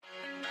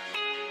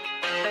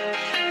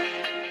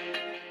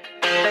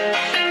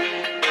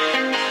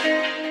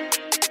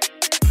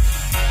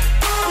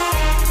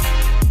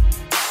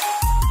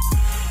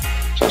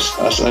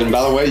And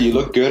by the way, you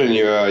look good in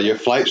your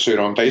flight suit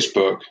on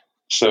Facebook.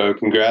 So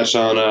congrats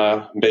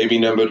on baby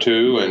number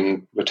 2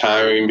 and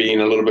retiring,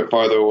 being a little bit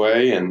farther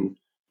away, and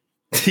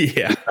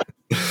yeah,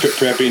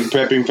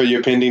 prepping for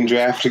your pending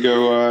draft to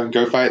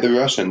go fight the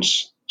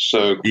Russians.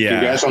 So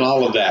congrats on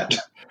all of that.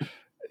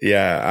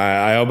 Yeah,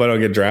 I hope I don't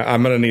get drafted.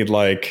 I'm gonna need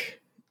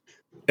like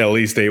at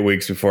least 8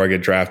 weeks before I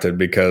get drafted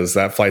because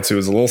that flight suit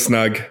was a little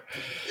snug.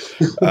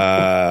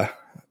 I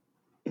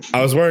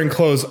was wearing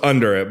clothes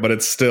under it, but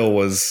it still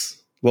was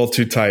a little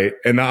too tight.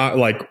 And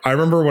I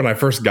remember when I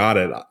first got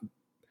it,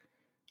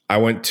 I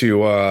went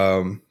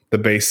to the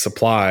base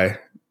supply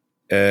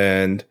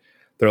and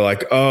they're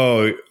like,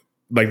 oh,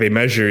 like they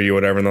measure you,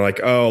 whatever. And they're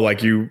like, oh,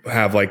 like you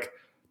have like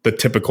the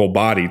typical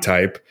body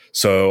type.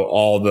 So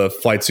all the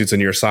flight suits in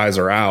your size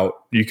are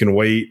out. You can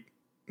wait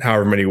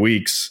however many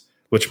weeks,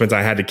 which means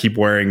I had to keep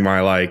wearing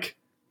my like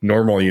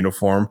normal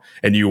uniform.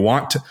 And you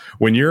want to,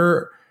 when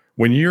you're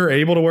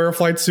able to wear a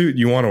flight suit,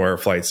 you want to wear a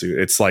flight suit.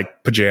 It's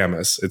like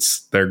pajamas.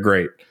 They're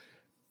great.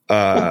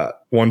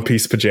 One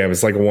piece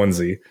pajamas, like a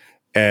onesie.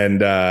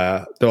 And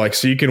they're like,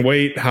 so you can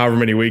wait however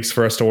many weeks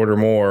for us to order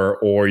more,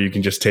 or you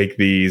can just take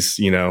these,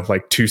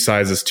 like 2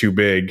 sizes too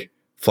big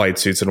flight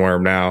suits and wear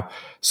them now.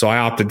 So I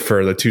opted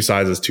for the 2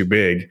 sizes too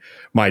big.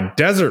 My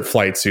desert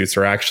flight suits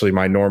are actually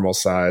my normal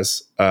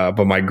size,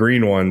 but my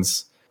green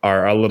ones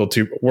are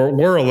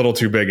were a little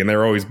too big, and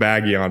they're always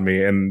baggy on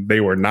me, and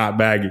they were not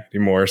baggy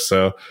anymore.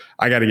 So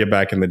I got to get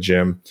back in the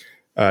gym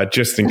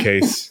just in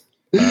case,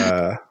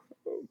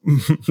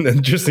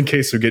 just in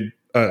case we get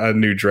a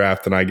new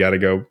draft and I got to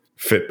go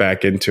fit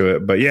back into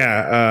it. But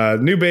yeah,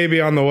 new baby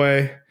on the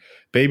way,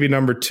 baby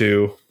number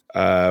 2.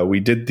 We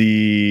did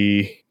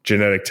the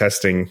genetic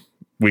testing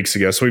weeks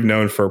ago, so we've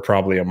known for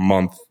probably a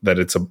month that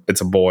it's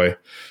a boy.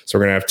 So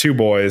we're gonna have 2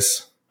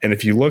 boys. And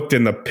if you looked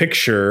in the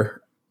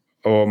picture,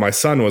 my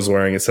son was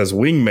wearing, it says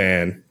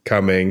wingman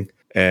coming,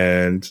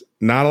 and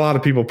not a lot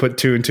of people put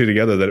 2 and 2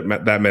 together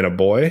that meant a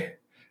boy.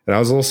 And I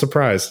was a little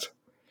surprised.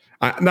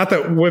 Not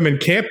that women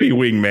can't be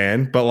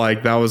wingman, but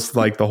like that was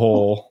like the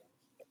whole.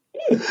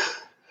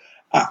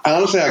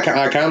 Honestly, I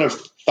kind of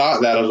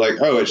thought that. I was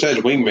like, oh, it says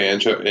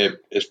wingman, so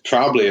it's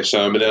probably a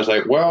son. But then I was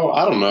like, well,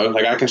 I don't know.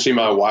 Like, I can see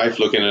my wife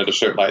looking at a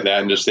shirt like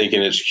that and just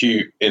thinking it's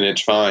cute and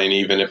it's fine,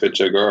 even if it's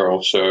a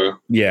girl. So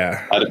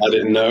yeah, I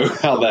didn't know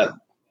how that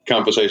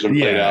conversation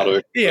played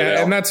out.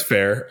 And that's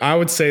fair. I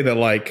would say that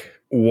like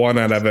 1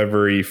 out of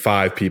every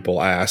 5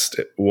 people asked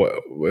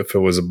if it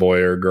was a boy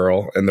or a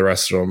girl, and the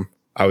rest of them,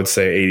 I would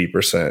say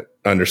 80%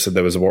 understood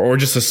that it was a boy, or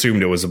just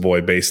assumed it was a boy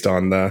based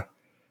on the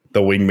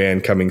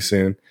wingman coming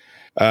soon.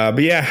 But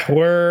yeah,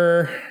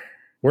 we're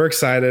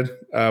excited.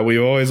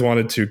 We've always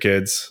wanted 2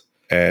 kids,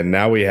 and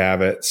now we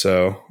have it.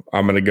 So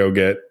I'm going to go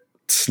get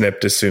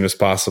snipped as soon as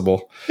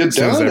possible. As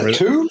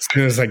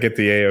soon as I get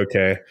the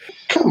A-OK.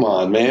 Come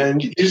on,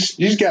 man. You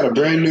just got a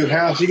brand new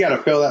house. You got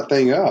to fill that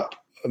thing up.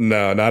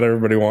 No, not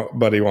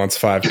everybody wants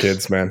 5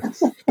 kids, man.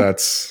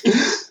 That's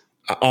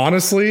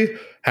honestly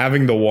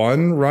having the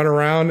one run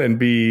around and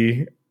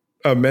be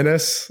a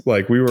menace.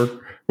 Like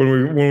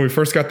when we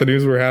first got the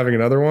news we were having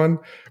another one,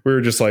 we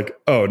were just like,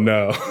 oh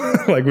no.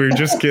 Like we were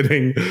just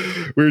getting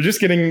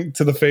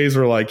to the phase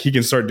where like he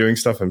can start doing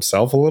stuff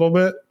himself a little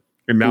bit.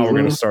 And now we're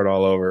going to start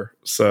all over.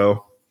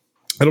 So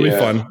it'll be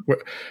fun. Well,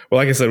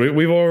 like I said,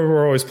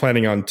 we're always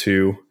planning on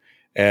 2,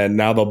 and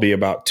now they'll be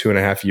about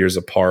 2.5 years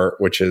apart,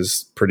 which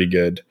is pretty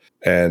good.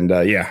 And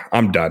yeah,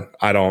 I'm done.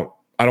 I don't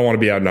want to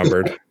be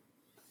outnumbered.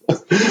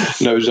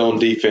 No zone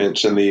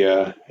defense in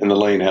the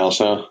Lane house,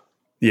 huh?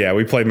 Yeah,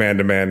 we play man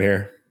to man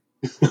here.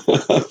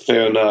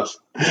 Fair enough.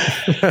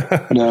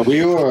 No,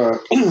 we were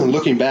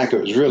looking back. It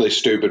was really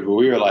stupid, but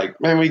we were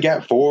like, man, we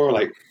got 4.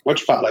 Like,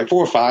 what's 5? Like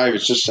 4 or 5.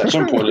 It's just at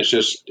some point, it's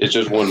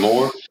just one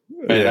more.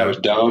 Man, that was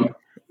dumb.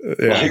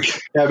 Yeah.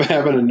 Like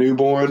having a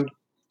newborn,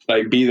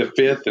 like be the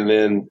 5th,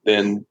 and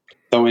then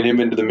throwing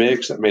him into the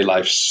mix, that made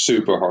life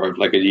super hard.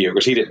 Like a year,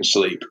 because he didn't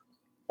sleep.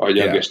 Our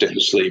youngest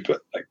didn't sleep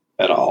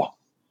at all.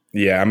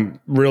 Yeah, I'm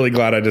really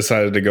glad I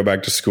decided to go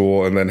back to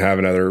school and then have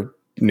another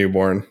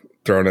newborn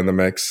thrown in the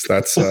mix.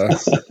 That's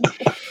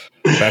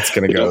that's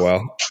going to go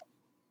well.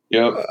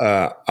 Yep.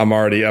 I'm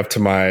already up to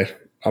my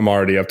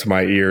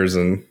ears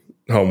in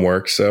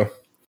homework. So,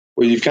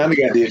 well, you've kind of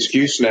got the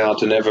excuse now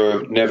to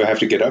never have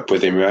to get up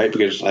with him, right?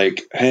 Because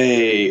like,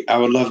 hey, I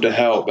would love to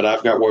help, but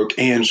I've got work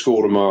and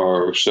school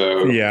tomorrow.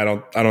 So yeah, I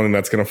don't think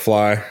that's going to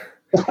fly.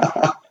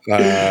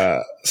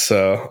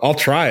 So I'll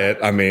try it.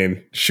 I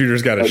mean,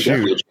 shooter's got to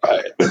shoot.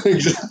 Try it.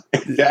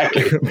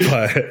 Exactly.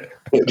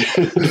 But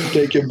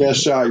take your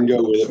best shot and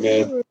go with it,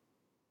 man.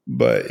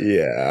 But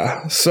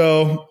yeah,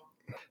 so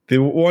the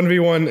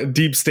 1v1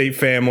 Deep State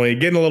family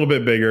getting a little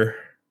bit bigger.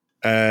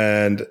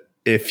 And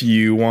if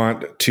you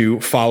want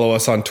to follow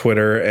us on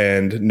Twitter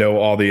and know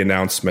all the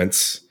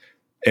announcements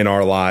in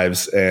our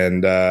lives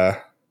and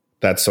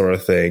that sort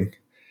of thing,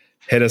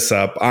 hit us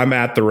up. I'm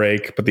at The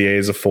Rake, but the A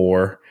is a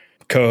 4.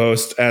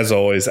 Co-host, as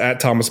always, at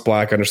Thomas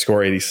Black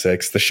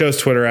 _86. The show's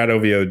Twitter at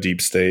OVO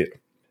Deep State.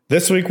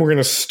 This week, we're going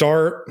to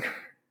start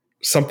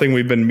something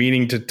we've been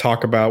meaning to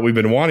talk about. We've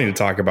been wanting to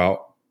talk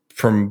about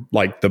from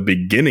like the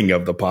beginning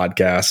of the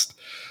podcast.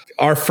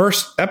 Our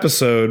first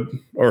episode,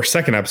 or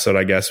second episode,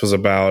 I guess, was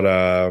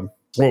about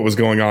what was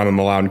going on in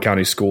the Loudoun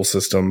County school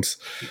systems,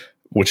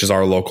 which is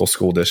our local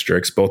school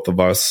districts. Both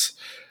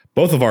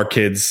of our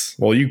kids,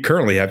 well, you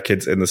currently have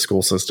kids in the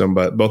school system,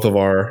 but both of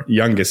our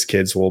youngest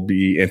kids will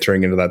be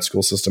entering into that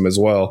school system as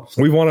well.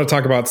 We want to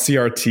talk about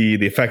CRT,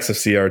 the effects of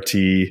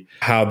CRT,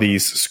 how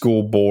these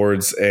school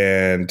boards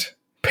and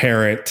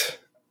parent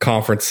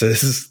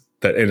conferences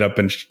that end up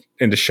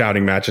into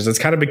shouting matches. It's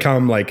kind of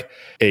become like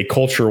a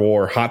culture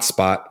war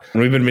hotspot.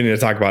 And we've been meaning to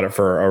talk about it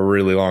for a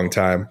really long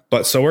time.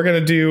 But so we're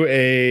going to do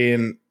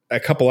a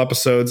couple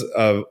episodes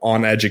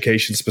on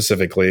education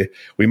specifically.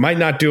 We might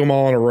not do them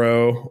all in a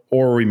row,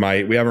 or we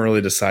might. We haven't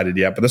really decided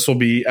yet. But this will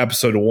be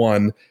episode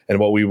 1 and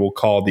what we will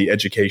call the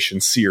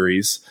education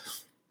series,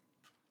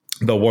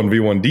 the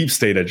 1v1 Deep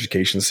State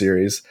education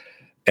series.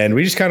 And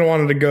we just kind of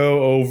wanted to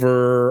go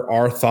over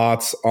our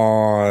thoughts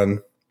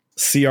on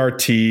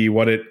CRT,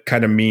 what it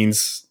kind of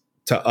means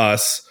to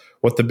us,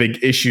 what the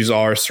big issues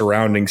are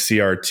surrounding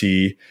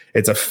CRT,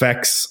 its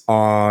effects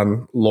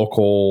on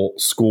local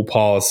school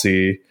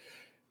policy,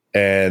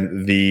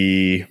 and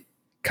the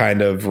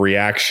kind of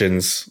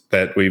reactions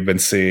that we've been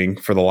seeing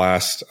for the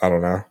last,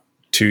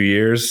 2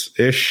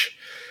 years-ish.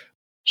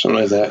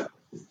 Something like that.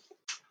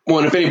 Well,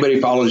 and if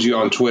anybody follows you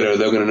on Twitter,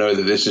 they're going to know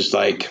that this is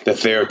like the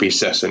therapy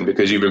session,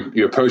 because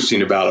you're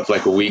posting about it for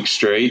like a week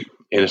straight.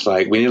 And it's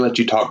like, we need to let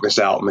you talk this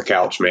out on the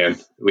couch, man.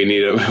 We need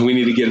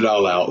to get it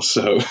all out.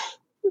 So,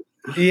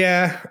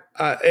 yeah,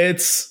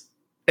 it's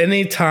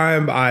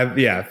anytime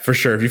for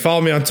sure. If you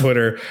follow me on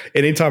Twitter,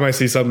 anytime I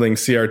see something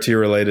CRT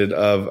related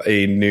of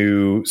a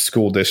new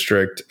school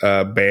district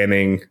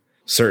banning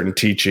certain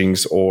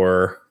teachings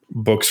or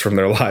books from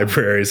their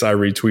libraries, I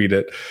retweet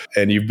it.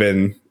 And you've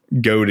been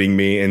goading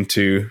me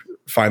into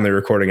finally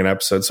recording an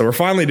episode. So we're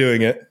finally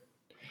doing it.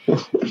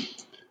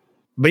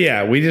 But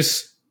yeah, we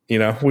just,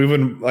 we've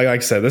been, like I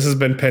said, this has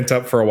been pent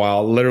up for a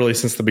while, literally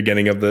since the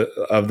beginning of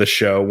the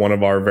show. One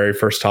of our very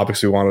first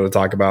topics we wanted to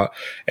talk about,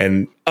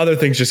 and other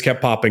things just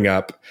kept popping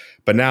up.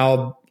 But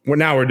now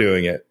we're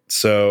doing it.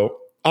 So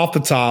off the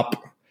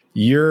top,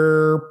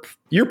 you're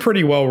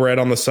pretty well read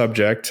on the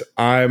subject.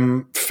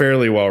 I'm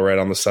fairly well read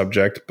on the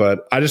subject,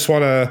 but I just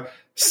want to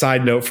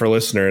side note for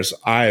listeners.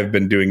 I have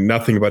been doing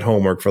nothing but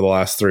homework for the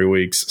last 3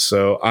 weeks.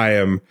 So I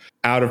am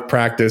out of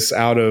practice,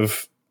 out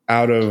of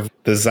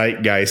the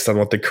zeitgeist on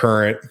what the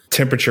current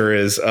temperature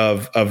is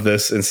of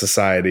this in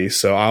society.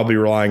 So I'll be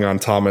relying on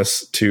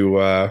Thomas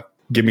to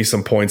give me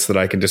some points that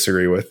I can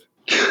disagree with.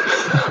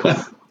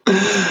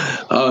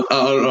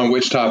 On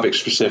which topic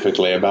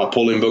specifically? About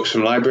pulling books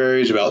from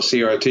libraries, about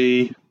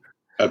CRT,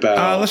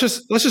 about let's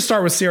just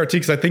start with CRT,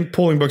 because I think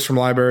pulling books from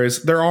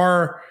libraries, there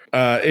are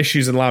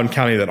issues in Loudoun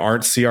County that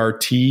aren't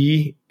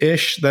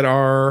CRT-ish, that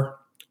are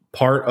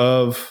part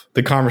of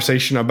the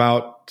conversation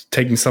about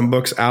taking some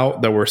books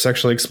out that were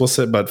sexually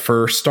explicit. But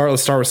let's start with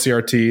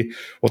CRT.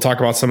 We'll talk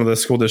about some of the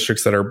school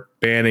districts that are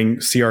banning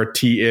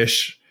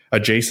CRT-ish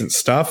adjacent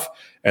stuff,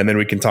 and then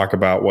we can talk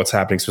about what's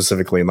happening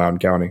specifically in Loudoun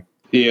County.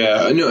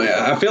 Yeah, no,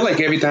 I feel like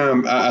every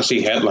time I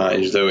see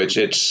headlines, though,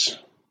 it's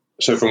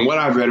so from what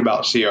I've read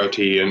about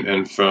CRT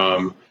and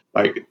from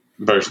like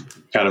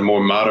both kind of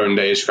more modern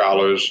day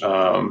scholars,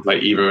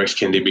 like Ibram X.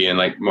 Kendi being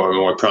like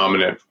more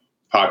prominent,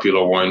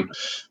 popular one,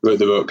 wrote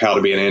the book How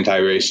to Be an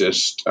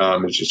Anti-Racist.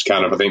 It's just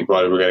kind of, I think,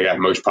 probably what got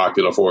most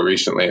popular for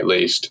recently, at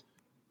least.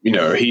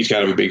 He's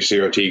kind of a big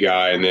CRT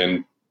guy, and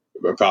then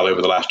probably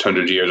over the last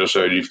 100 years or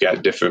so, you've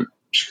got different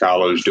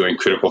scholars doing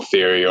critical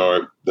theory,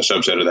 or the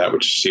subset of that,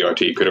 which is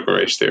CRT, critical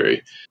race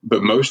theory.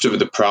 But most of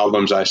the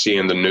problems I see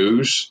in the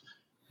news,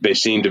 they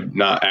seem to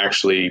not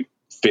actually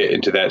fit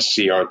into that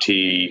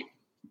CRT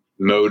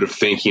mode of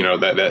thinking, or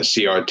that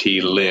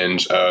CRT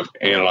lens of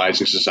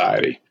analyzing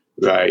society,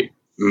 right?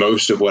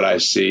 Most of what I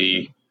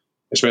see,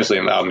 especially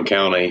in Loudoun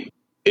County,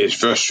 is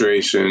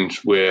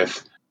frustrations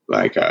with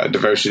like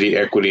diversity,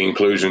 equity,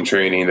 inclusion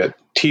training that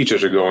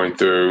teachers are going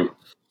through,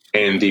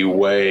 and the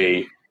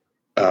way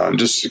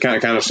just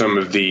kind of some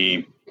of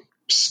the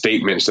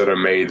statements that are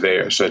made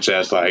there, such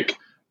as like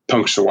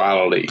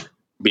punctuality,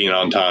 being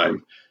on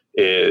time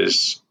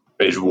is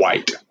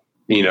white,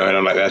 and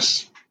I'm like,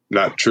 that's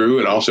not true,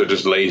 and also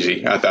just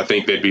lazy. I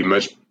think they'd be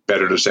much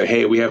better to say,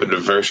 hey, we have a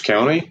diverse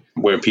county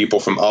where people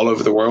from all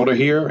over the world are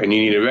here, and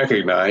you need to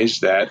recognize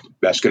that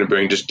that's going to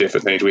bring just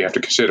different things we have to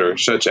consider,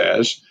 such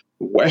as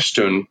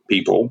Western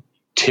people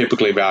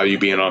typically value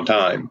being on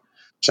time.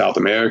 South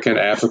American,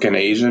 African,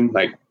 Asian,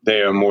 like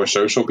they are more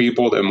social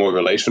people, they're more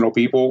relational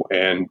people,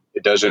 and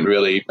it doesn't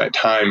really,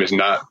 time is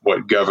not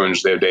what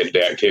governs their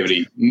day-to-day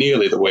activity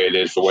nearly the way it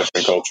is for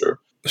Western culture.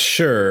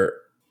 Sure.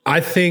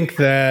 I think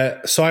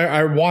that, so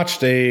I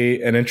watched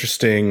an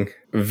interesting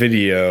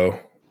video,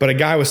 but a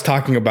guy was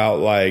talking about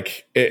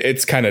like,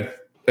 it's kind of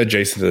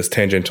adjacent to this,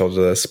 tangential to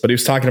this, but he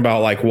was talking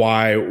about like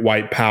why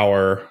white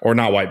pride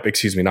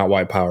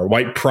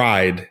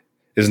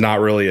is not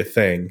really a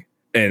thing.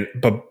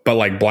 But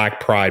like black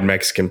pride,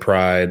 Mexican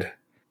pride,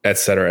 et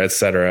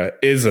cetera,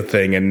 is a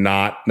thing and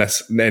not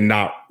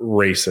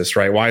racist,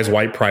 right? Why is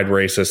white pride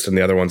racist and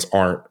the other ones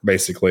aren't,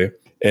 basically?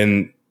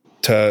 And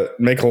to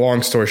make a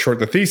long story short,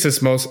 the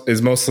thesis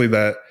is mostly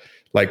that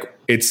like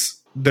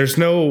there's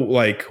no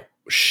like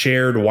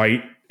shared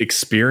white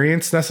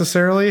experience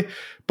necessarily,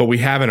 but we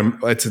have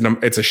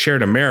it's a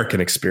shared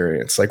American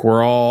experience. Like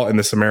we're all in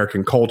this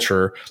American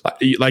culture.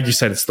 Like you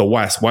said, it's the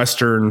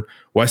Western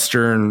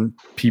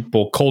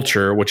people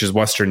culture, which is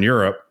Western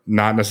Europe,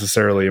 not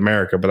necessarily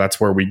America, but that's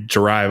where we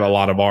derive a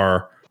lot of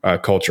our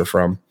culture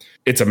from.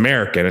 It's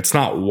American. It's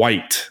not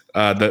white.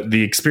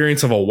 The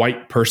experience of a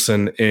white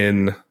person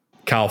in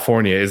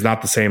California is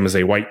not the same as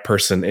a white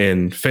person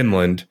in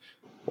Finland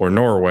or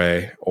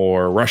Norway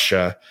or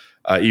Russia,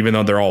 even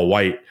though they're all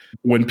white.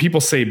 When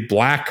people say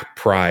Black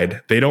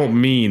pride, they don't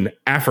mean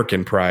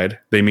African pride.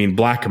 They mean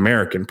Black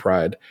American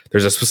pride.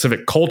 There's a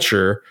specific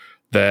culture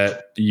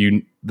that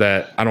I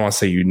don't want to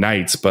say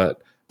unites, but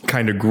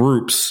kind of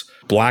groups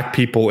Black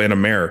people in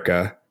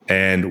America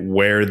and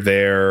where what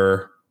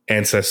their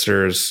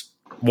ancestors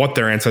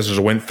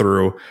went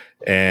through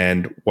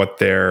and what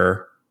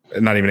their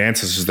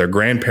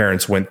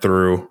grandparents went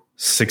through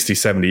 60,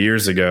 70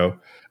 years ago.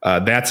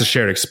 That's a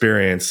shared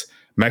experience.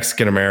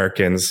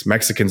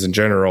 Mexicans in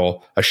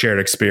general, a shared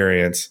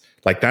experience.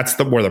 Like that's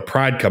where the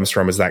pride comes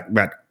from, is that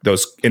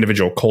those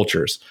individual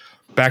cultures.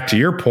 Back to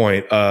your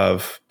point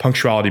of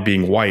punctuality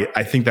being white,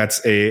 I think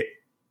it's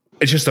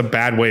just a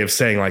bad way of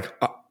saying like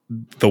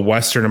the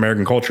Western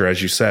American culture,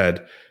 as you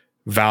said,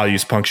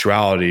 values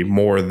punctuality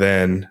more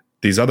than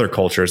these other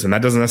cultures. And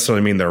that doesn't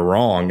necessarily mean they're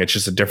wrong. It's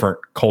just a different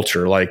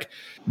culture. Like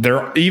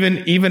they're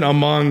even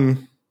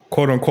among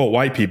quote unquote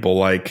white people,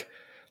 like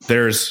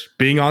there's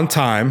being on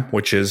time,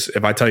 which is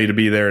if I tell you to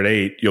be there at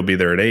 8, you'll be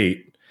there at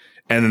 8.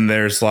 And then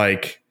there's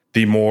like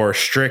the more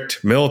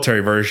strict military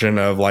version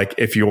of like,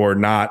 if you're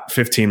not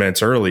 15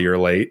 minutes early, you're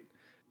late.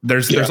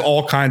 There's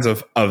all kinds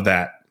of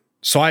that.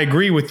 So I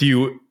agree with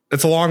you.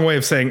 It's a long way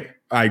of saying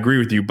I agree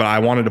with you, but I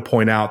wanted to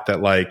point out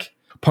that like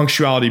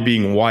punctuality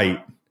being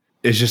white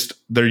is just,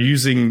 they're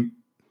using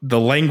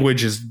the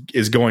language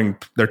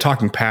they're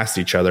talking past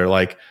each other.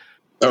 Like,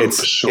 for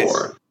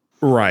sure.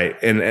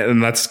 Right.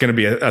 And that's going to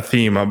be a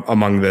theme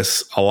among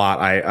this a lot.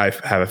 I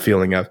have a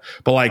feeling of,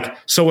 but like,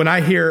 so when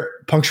I hear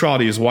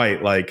punctuality is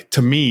white, like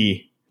to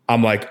me,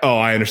 I'm like, oh,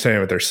 I understand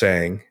what they're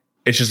saying.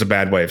 It's just a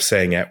bad way of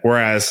saying it.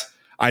 Whereas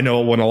I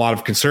know when a lot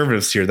of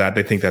conservatives hear that,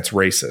 they think that's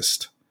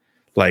racist.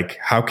 Like,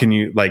 how can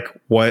you, like,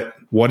 what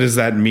does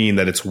that mean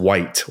that it's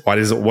white? What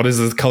does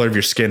the color of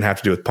your skin have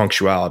to do with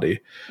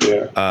punctuality?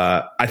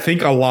 Yeah. I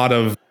think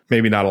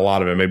maybe not a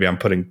lot of it, maybe I'm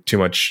putting too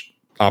much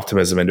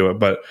optimism into it,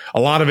 but a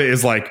lot of it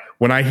is like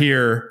when I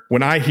hear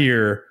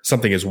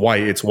something is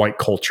white, it's white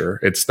culture.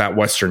 It's that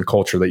Western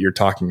culture that you're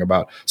talking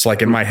about. So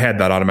like in my head,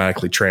 that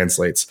automatically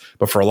translates,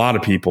 but for a lot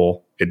of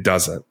people, it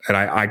doesn't. And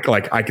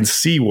I can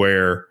see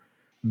where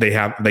they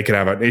could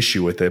have an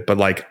issue with it, but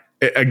like,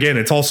 again,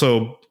 it's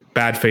also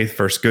bad faith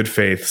versus good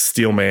faith,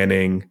 steel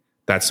manning,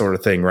 that sort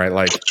of thing, right?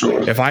 Like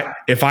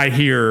if I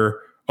hear,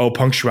 oh,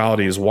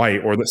 punctuality is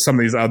white, or that some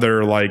of these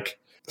other like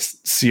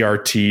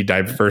CRT,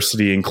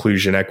 diversity,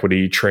 inclusion,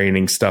 equity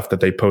training stuff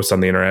that they post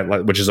on the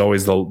internet, which is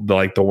always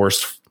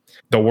the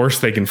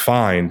worst they can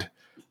find.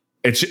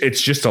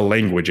 It's just a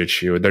language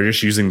issue. They're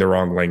just using the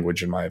wrong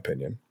language, in my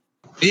opinion.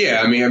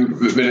 Yeah, I mean,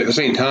 but at the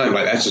same time,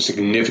 like that's a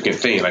significant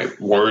thing. Like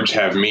words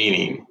have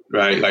meaning,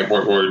 right? Like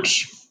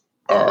words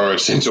are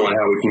essential in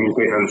how we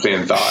communicate and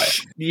understand thought.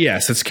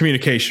 Yes, it's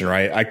communication,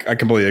 right? I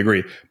completely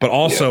agree. But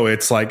also,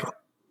 it's like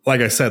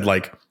I said,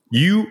 like.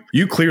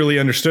 You clearly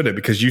understood it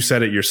because you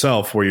said it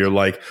yourself, where you're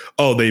like,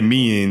 oh, they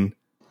mean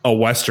a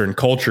Western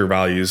culture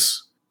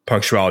values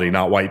punctuality,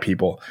 not white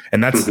people.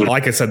 And that's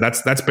like I said,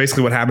 that's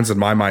basically what happens in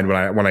my mind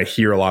when I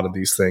hear a lot of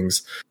these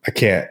things. I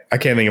can't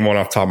think of one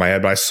off the top of my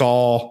head, but I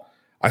saw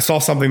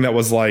something that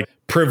was like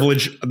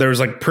privilege. There was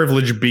like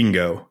privilege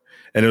bingo,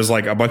 and it was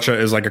like it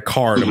was like a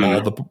card of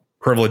all the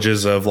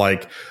privileges of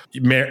like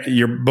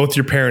both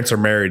your parents are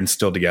married and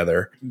still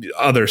together,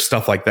 other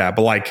stuff like that.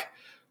 But like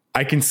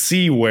I can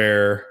see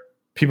where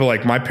people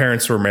like my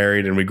parents were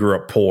married and we grew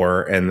up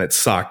poor and that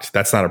sucked.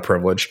 That's not a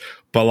privilege.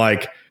 But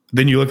like,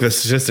 then you look at the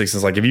statistics,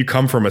 it's like, if you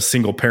come from a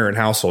single parent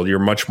household, you're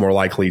much more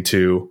likely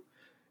to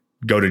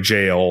go to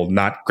jail,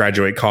 not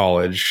graduate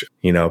college,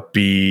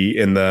 be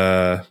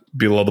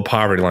below the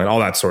poverty line, all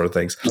that sort of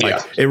things. Yeah.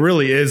 Like it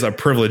really is a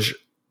privilege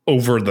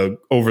over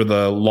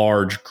the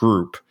large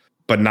group,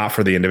 but not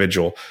for the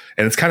individual.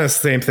 And it's kind of the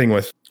same thing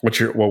with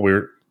what we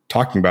were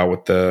talking about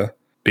with the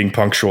being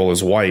punctual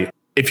as white.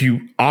 If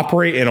you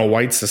operate in a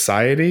white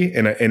society,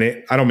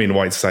 I don't mean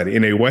white society,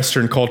 in a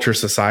Western culture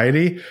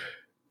society,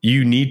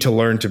 you need to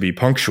learn to be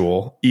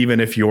punctual, even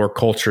if your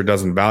culture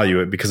doesn't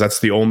value it, because that's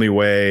the only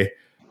way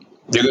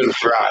you're going to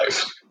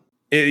thrive.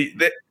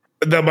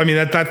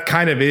 That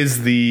kind of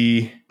is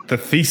the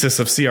thesis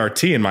of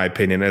CRT, in my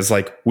opinion, is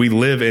like, we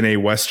live in a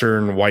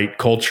Western white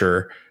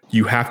culture.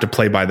 You have to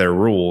play by their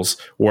rules.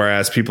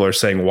 Whereas people are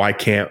saying, why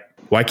can't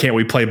why can't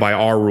we play by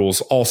our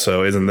rules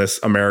also? Isn't this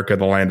America,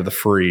 the land of the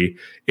free?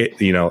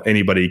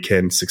 Anybody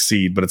can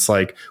succeed. But it's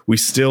like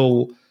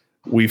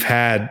we've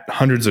had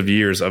hundreds of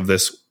years of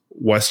this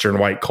Western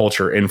white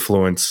culture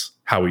influence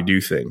how we do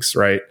things,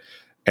 right?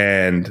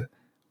 And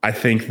I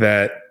think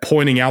that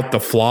pointing out the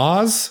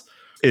flaws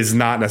is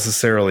not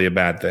necessarily a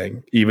bad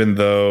thing, even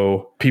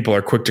though people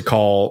are quick to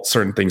call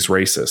certain things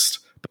racist.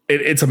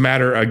 It's a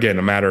matter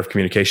of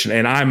communication.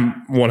 And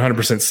I'm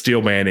 100%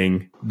 steel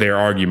manning their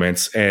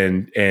arguments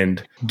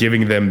and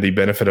giving them the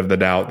benefit of the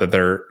doubt that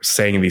they're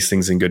saying these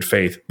things in good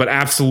faith. But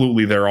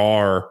absolutely, there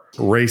are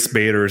race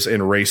baiters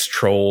and race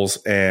trolls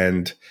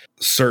and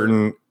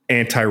certain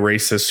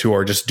anti-racists who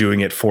are just doing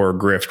it for a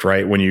grift,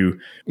 right?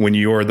 When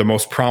you're the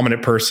most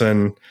prominent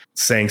person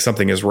saying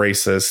something is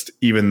racist,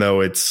 even though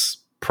it's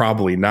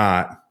probably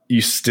not, you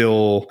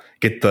still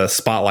get the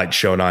spotlight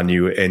shown on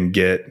you and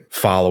get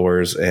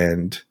followers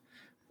and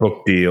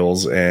book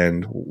deals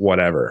and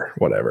whatever.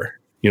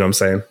 You know what I'm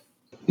saying?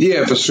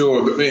 Yeah, for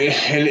sure. But,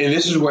 and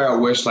this is where I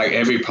wish like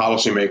every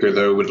policymaker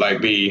though would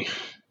like be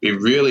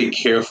really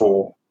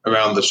careful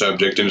around the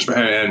subject,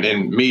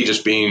 and me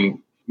just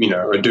being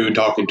a dude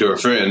talking to a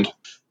friend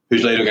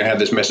who's later going to have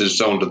this message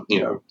sold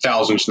to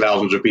thousands and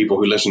thousands of people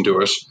who listen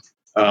to us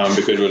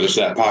because we're just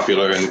that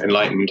popular and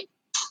enlightened.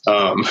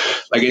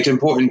 Like it's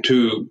important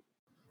to.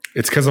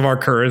 It's because of our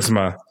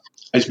charisma.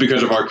 It's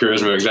because of our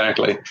charisma,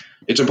 exactly.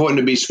 It's important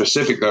to be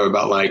specific though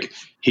about like,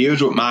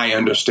 here's what my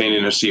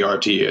understanding of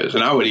CRT is,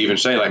 and I would even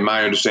say like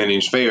my understanding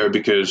is fair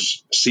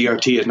because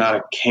CRT is not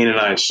a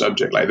canonized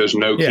subject. Like there's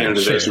no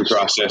canonization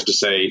process to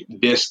say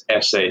this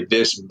essay,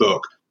 this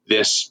book,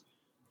 this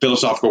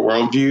philosophical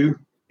worldview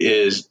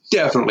is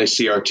definitely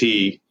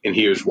CRT, and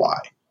here's why.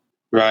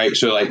 Right?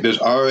 So like there's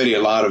already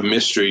a lot of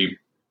mystery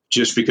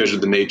just because of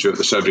the nature of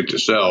the subject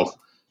itself.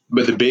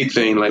 But the big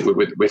thing, like with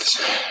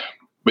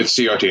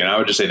CRT, and I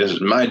would just say this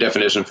is my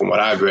definition from what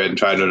I've read and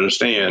tried to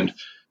understand.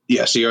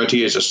 Yeah,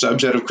 CRT is a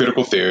subset of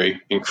critical theory,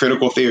 and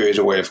critical theory is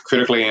a way of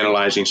critically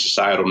analyzing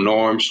societal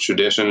norms,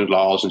 traditions,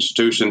 laws,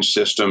 institutions,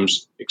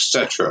 systems,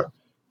 etc.,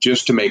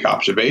 just to make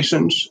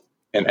observations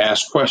and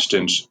ask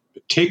questions,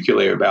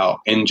 particularly about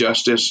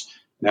injustice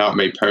and how it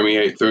may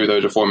permeate through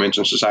those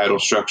aforementioned societal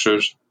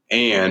structures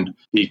and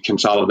the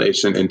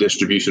consolidation and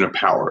distribution of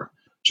power.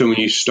 So when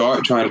you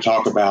start trying to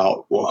talk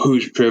about, well,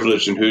 who's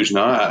privileged and who's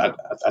not,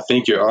 I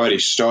think you're already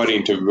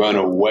starting to run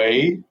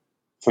away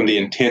from the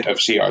intent of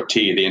CRT.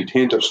 The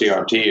intent of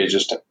CRT is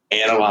just to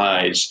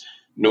analyze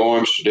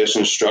norms,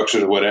 traditions,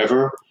 structures,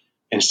 whatever,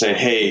 and say,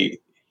 hey,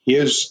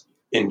 here's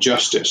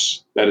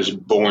injustice that is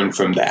born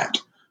from that.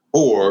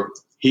 Or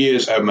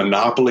here's a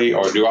monopoly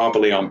or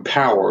duopoly on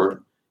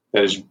power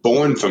that is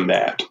born from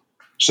that.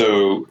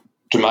 So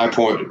to my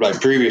point,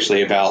 like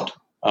previously about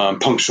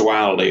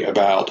punctuality,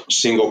 about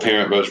single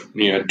parent versus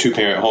two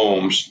parent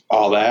homes,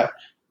 all that.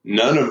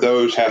 None of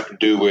those have to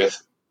do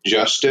with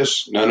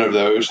justice. None of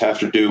those have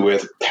to do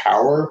with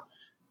power.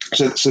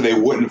 So they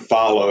wouldn't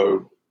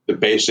follow the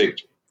basic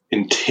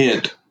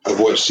intent of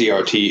what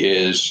CRT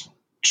is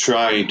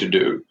trying to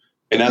do.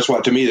 And that's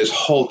why, to me, this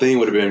whole thing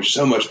would have been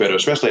so much better,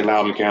 especially in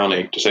Loudoun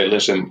County, to say,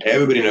 listen,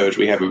 everybody knows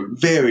we have a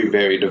very,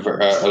 very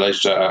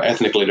diverse,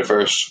 ethnically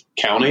diverse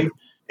county.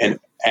 And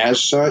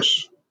as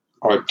such,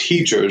 our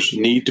teachers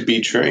need to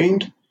be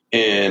trained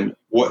in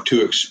what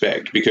to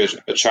expect, because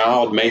a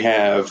child may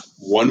have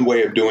one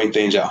way of doing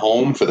things at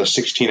home for the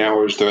 16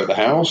 hours they're at the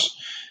house,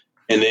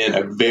 and then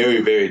a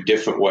very, very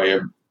different way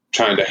of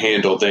trying to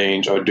handle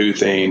things or do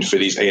things for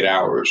these 8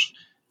 hours.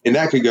 And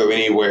that could go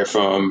anywhere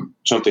from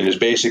something as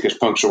basic as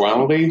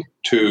punctuality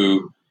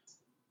to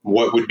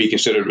what would be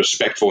considered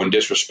respectful and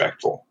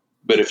disrespectful.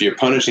 But if you're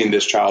punishing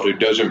this child who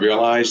doesn't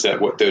realize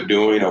that what they're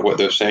doing or what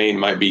they're saying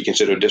might be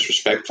considered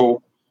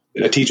disrespectful,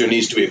 a teacher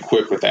needs to be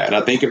equipped with that. And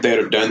I think if they'd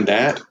have done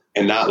that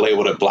and not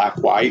labeled it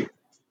black-white,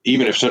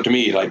 even if to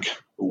me, like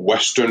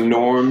Western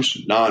norms,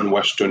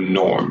 non-Western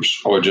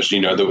norms, or just,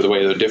 the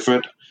way they're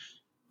different,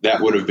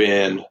 that would have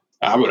been,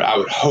 I would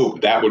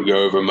hope that would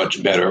go over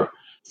much better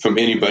from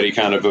anybody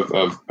kind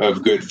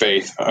of good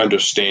faith,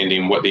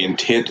 understanding what the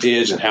intent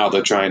is and how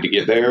they're trying to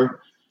get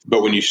there.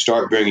 But when you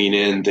start bringing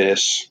in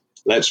this,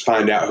 let's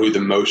find out who the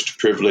most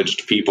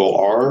privileged people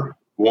are,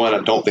 one, I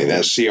don't think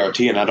that's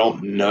CRT, and I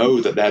don't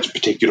know that that's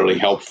particularly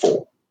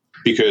helpful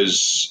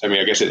because, I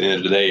guess at the end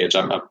of the day,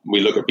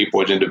 we look at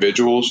people as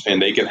individuals,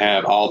 and they can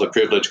have all the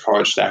privilege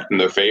cards stacked in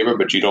their favor,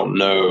 but you don't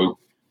know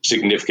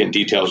significant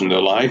details in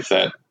their life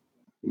that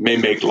may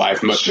make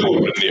life much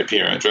more than the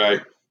appearance,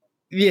 right?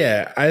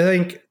 Yeah, I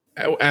think,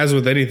 as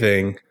with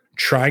anything,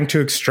 trying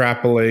to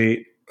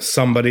extrapolate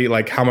somebody,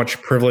 like how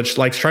much privilege,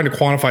 like trying to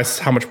quantify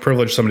how much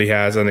privilege somebody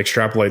has and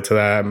extrapolate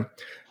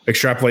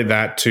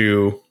that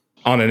to,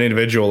 on an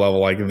individual level,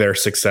 like their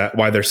success,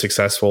 why they're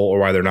successful or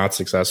why they're not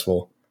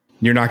successful,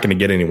 you're not going to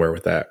get anywhere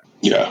with that.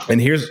 Yeah.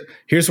 And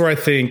here's where I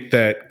think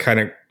that kind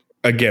of,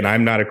 again,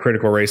 I'm not a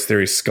critical race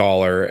theory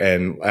scholar,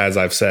 and as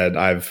I've said,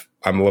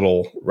 I'm a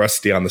little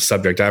rusty on the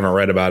subject. I haven't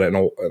read about it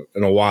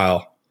in a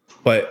while,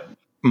 but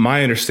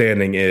my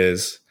understanding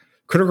is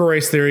critical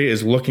race theory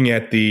is looking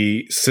at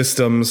the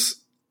systems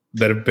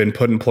that have been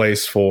put in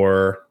place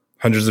for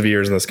hundreds of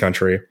years in this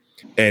country,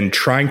 and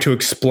trying to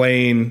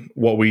explain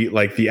what we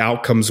like, the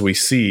outcomes we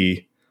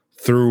see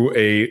through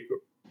a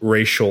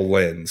racial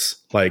lens.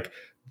 Like,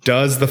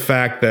 does the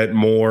fact that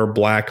more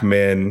black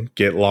men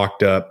get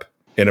locked up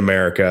in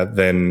America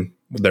than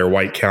their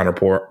white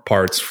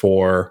counterparts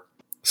for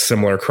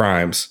similar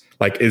crimes,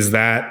 like, is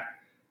that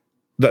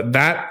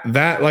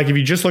like, if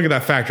you just look at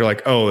that fact, you're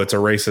like, oh, it's a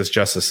racist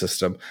justice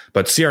system.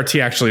 But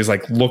CRT actually is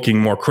like looking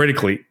more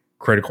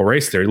critical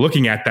race theory,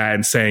 looking at that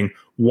and saying,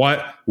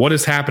 what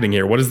is happening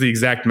here? What is the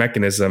exact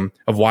mechanism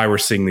of why we're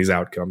seeing these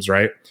outcomes,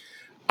 right?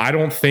 I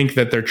don't think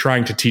that they're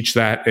trying to teach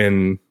that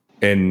in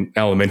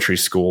elementary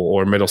school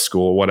or middle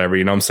school or whatever.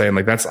 You know what I'm saying?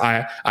 Like,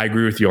 I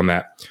agree with you on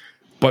that.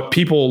 But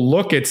people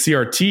look at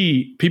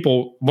CRT,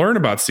 people learn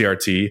about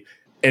CRT,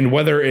 and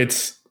whether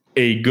it's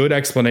a good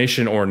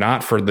explanation or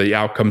not for the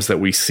outcomes that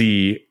we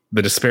see,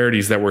 the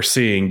disparities that we're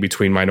seeing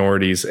between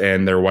minorities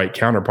and their white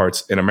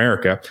counterparts in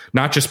America,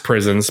 not just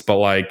prisons, but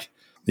like,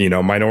 you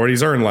know,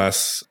 minorities earn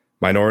less,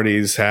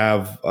 minorities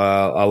have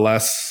a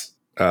less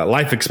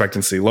life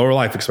expectancy, lower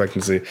life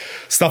expectancy,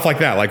 stuff like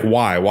that. Like,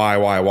 why?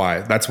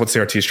 That's what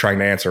CRT is trying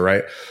to answer,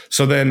 right?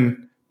 So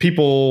then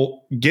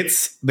people get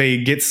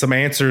some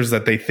answers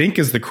that they think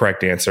is the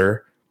correct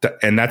answer,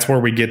 and that's where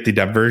we get the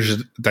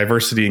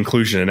diversity,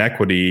 inclusion, and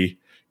equity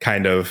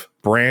kind of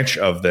branch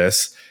of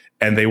this,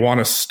 and they want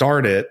to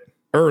start it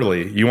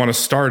early. You want to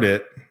start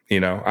it, you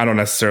know, I don't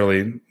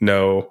necessarily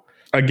know.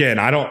 Again,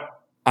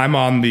 I'm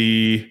on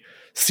the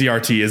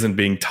CRT isn't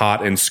being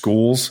taught in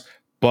schools,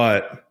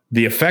 but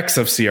the effects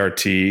of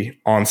CRT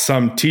on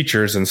some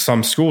teachers and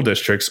some school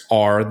districts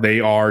they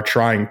are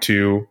trying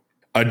to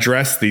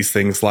address these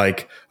things,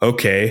 like,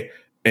 okay,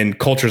 in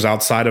cultures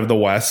outside of the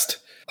West,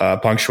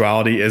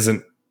 punctuality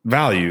isn't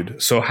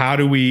valued. So how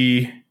do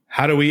we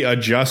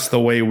adjust the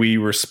way we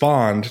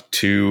respond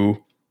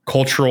to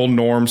cultural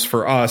norms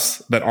for us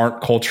that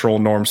aren't cultural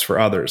norms for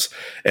others?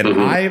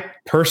 And I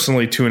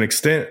personally, to an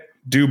extent,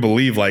 do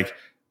believe like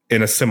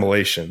in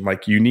assimilation.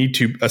 Like, you need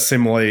to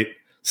assimilate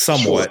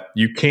somewhat. Sure.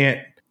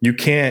 You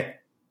can't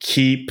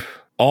keep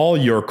all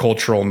your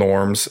cultural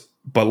norms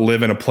but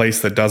live in a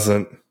place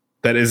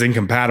that is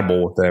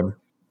incompatible with them.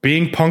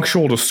 Being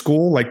punctual to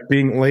school, like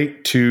being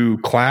late to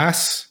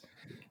class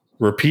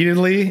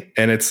repeatedly,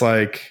 and it's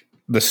like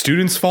the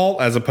student's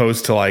fault, as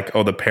opposed to like,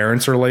 oh, the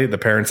parents are late. The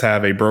parents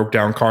have a broke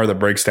down car that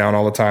breaks down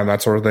all the time,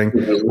 that sort of thing,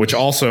 which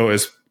also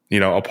is, you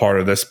know, a part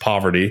of this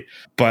poverty.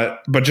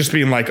 But just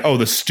being like, oh,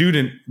 that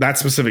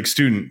specific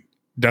student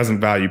doesn't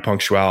value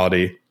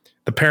punctuality.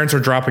 The parents are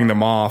dropping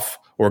them off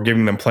or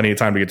giving them plenty of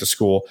time to get to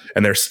school,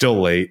 and they're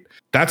still late.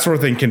 That sort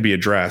of thing can be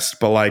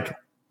addressed. But like,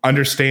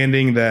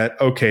 understanding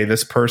that, okay,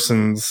 this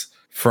person's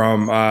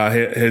from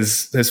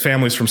his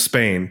family's from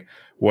Spain,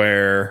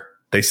 where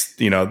they,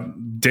 you know,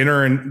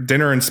 dinner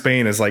in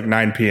Spain is like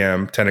 9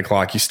 p.m., 10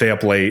 o'clock. You stay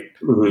up late.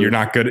 You're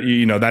not good.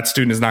 You know, that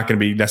student is not going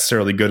to be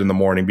necessarily good in the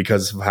morning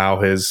because of how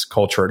his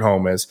culture at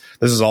home is.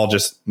 This is all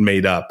just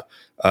made up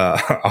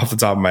off the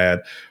top of my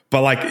head.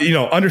 But like, you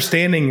know,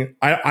 understanding,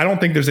 I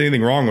don't think there's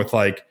anything wrong with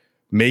like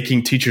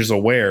making teachers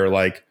aware,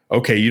 like,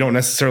 okay, you don't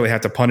necessarily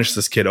have to punish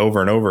this kid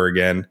over and over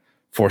again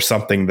for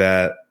something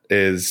that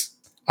is,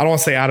 I don't want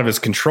to say out of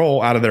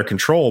their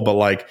control, but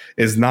like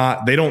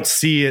they don't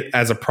see it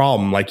as a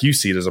problem like you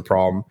see it as a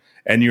problem.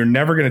 And you're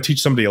never going to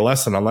teach somebody a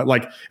lesson on that.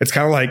 Like, it's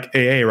kind of like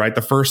AA, right?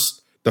 The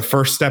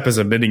first step is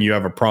admitting you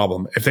have a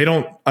problem. If they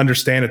don't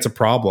understand it's a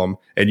problem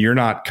and you're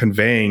not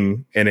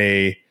conveying in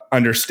a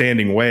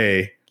understanding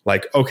way,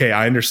 like, okay,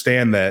 I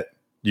understand that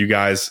you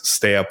guys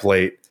stay up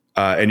late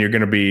and you're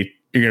going to be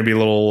a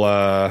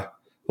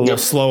little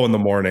slow in the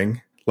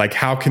morning. Like,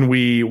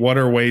 what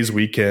are ways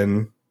we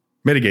can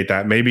mitigate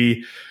that?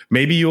 Maybe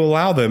you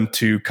allow them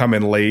to come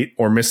in late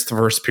or miss the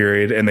first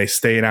period and they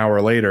stay an hour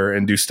later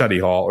and do study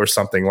hall or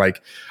something.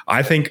 Like,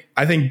 I think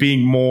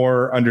being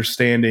more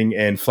understanding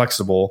and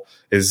flexible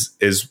is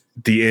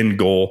the end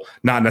goal,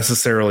 not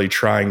necessarily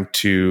trying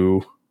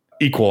to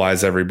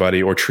equalize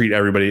everybody or treat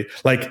everybody.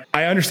 Like,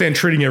 I understand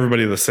treating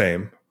everybody the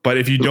same, but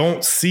if you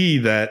don't see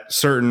that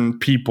certain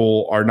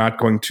people are not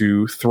going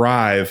to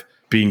thrive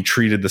being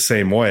treated the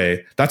same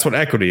way, that's what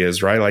equity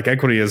is, right? Like,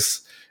 equity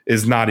is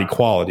not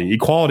equality.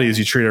 Equality is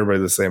you treat everybody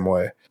the same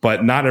way,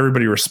 but not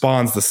everybody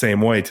responds the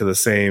same way to the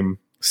same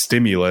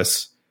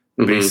stimulus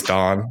based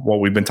on what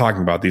we've been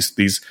talking about,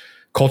 these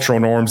cultural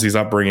norms, these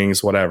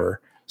upbringings, whatever.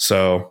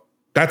 So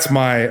that's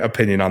my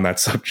opinion on that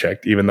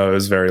subject, even though it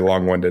was very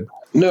long-winded.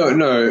 No.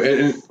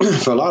 And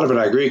for a lot of it,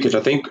 I agree, because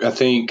I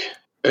think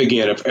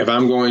again, if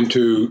I'm going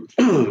to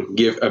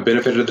give a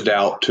benefit of the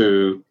doubt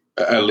to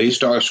at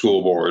least our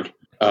school board,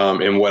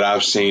 and what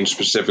I've seen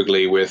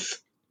specifically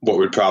with what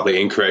would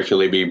probably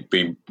incorrectly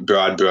be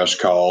broad brush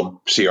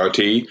called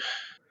CRT,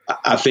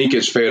 I think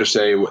it's fair to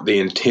say what the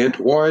intent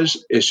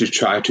is to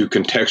try to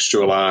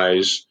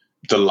contextualize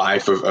the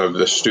life of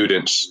the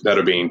students that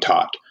are being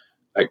taught.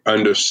 Like,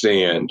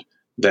 understand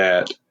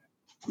that,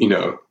 you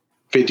know,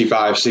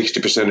 55,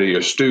 60% of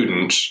your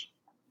students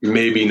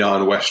may be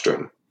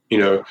non-Western, you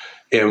know,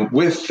 and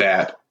with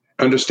that,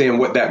 understand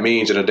what that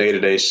means in a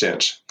day-to-day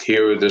sense.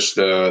 Here are just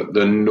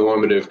the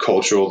normative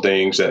cultural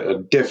things that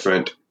are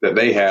different that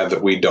they have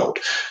that we don't.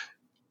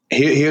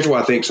 Here's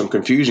why I think some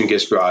confusion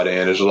gets brought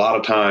in is a lot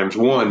of times,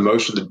 one,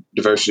 most of the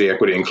diversity,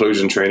 equity,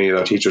 inclusion training that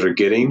our teachers are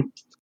getting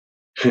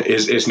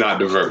is not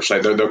diverse.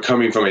 Like they're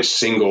coming from a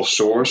single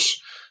source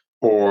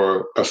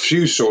or a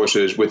few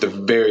sources with a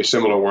very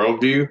similar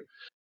worldview,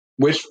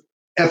 which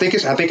I think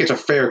it's a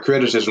fair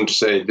criticism to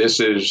say this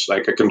is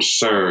like a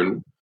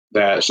concern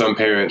that some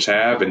parents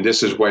have, and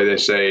this is why they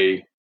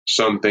say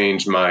some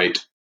things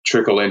might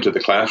trickle into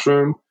the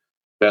classroom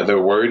that they're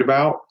worried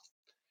about.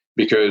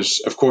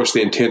 Because, of course,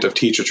 the intent of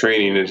teacher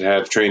training is to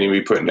have training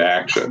be put into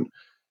action.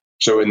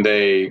 So when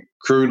they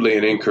crudely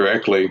and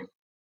incorrectly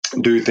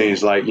do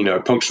things like,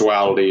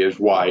 punctuality is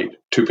white,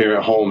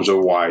 two-parent homes are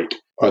white,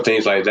 or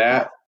things like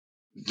that,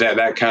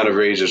 that kind of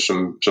raises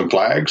some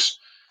flags.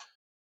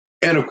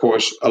 And, of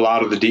course, a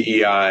lot of the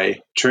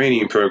DEI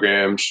training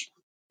programs,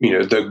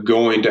 they're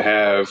going to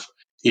have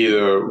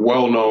either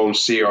well-known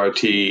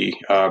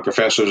CRT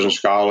professors and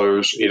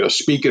scholars, either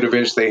speak at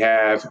events they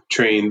have,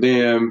 train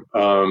them,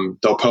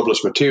 they'll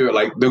publish material.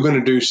 Like they're going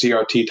to do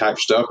CRT type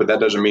stuff, but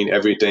that doesn't mean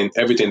everything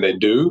they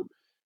do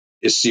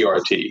is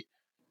CRT.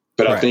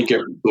 But right. I think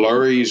it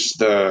blurs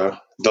the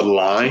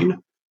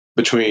line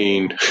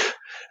between,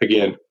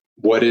 again,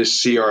 what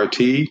is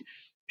CRT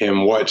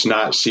and what's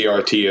not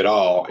CRT at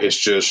all. It's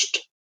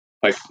just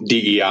like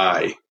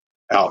DEI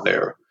out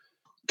there.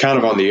 Kind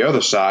of on the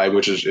other side,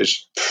 which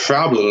is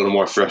probably a little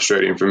more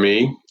frustrating for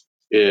me,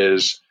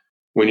 is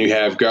when you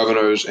have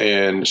governors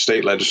and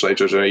state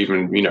legislatures or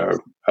even,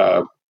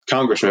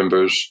 Congress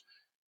members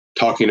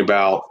talking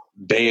about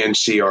ban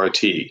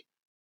CRT.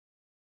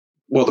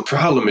 Well, the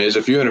problem is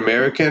if you're an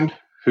American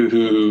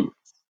who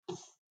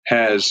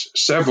has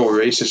several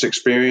racist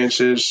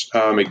experiences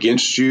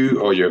against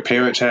you, or your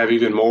parents have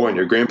even more and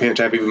your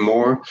grandparents have even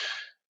more,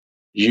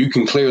 you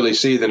can clearly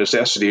see the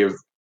necessity of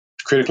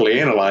critically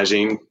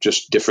analyzing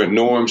just different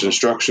norms and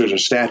structures and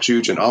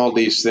statutes and all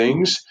these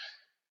things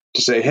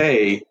to say,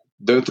 hey,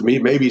 there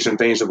may be some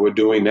things that we're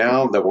doing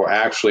now that were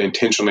actually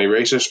intentionally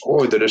racist,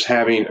 or that is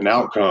having an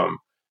outcome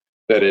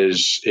that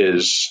is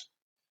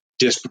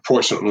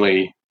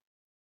disproportionately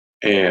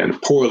and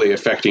poorly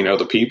affecting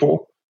other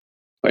people.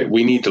 Like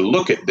we need to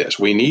look at this.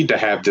 We need to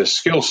have this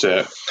skill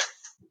set.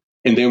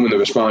 And then when the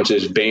response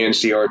is ban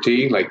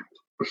CRT, like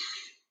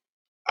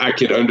I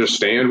could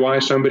understand why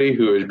somebody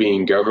who is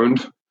being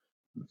governed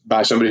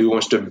by somebody who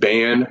wants to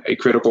ban a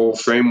critical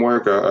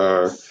framework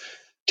or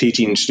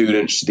teaching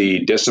students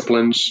the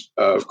disciplines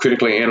of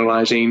critically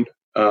analyzing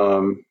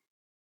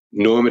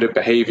normative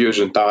behaviors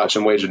and thoughts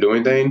and ways of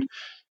doing things,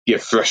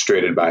 get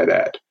frustrated by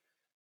that.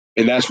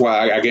 And that's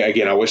why,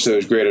 I wish there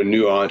was greater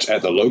nuance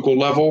at the local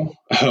level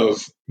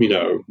of,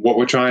 what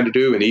we're trying to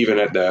do, and even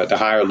at the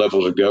higher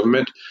levels of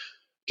government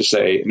to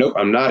say, nope,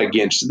 I'm not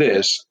against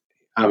this.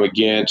 I'm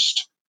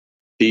against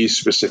these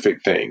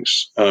specific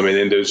things. And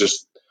then there's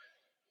just,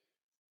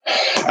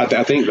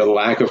 I think the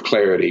lack of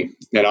clarity,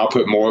 and I'll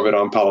put more of it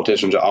on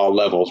politicians at all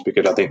levels,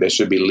 because I think they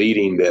should be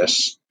leading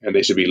this, and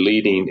they should be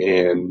leading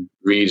in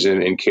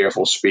reason and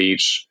careful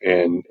speech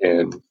and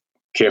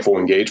careful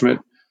engagement,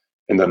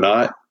 and they're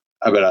not.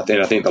 But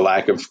I think the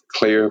lack of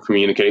clear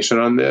communication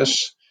on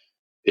this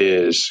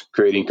is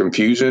creating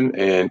confusion,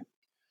 and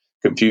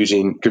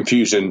confusion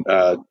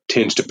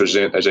tends to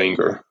present as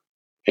anger,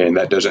 and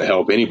that doesn't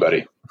help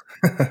anybody.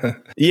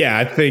 Yeah,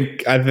 I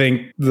think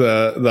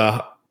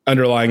the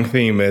underlying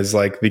theme is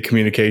like the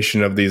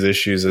communication of these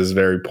issues is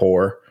very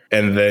poor,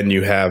 and then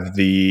you have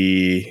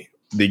the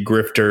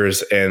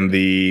grifters and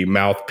the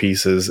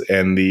mouthpieces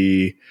and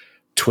the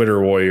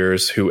Twitter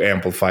warriors who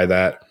amplify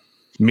that,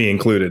 me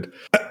included.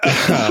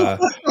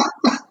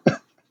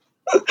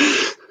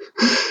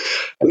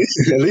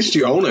 At least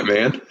you own it,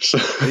 man. So.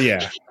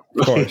 Yeah,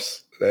 of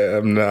course.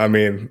 I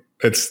mean,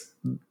 it's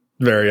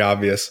very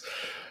obvious.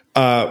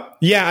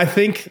 I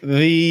think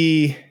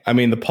the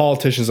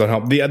politicians don't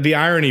help. The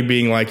irony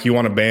being like you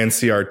want to ban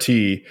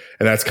CRT,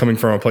 and that's coming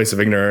from a place of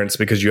ignorance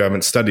because you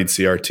haven't studied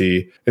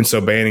CRT. And so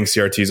banning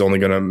CRT is only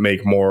going to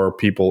make more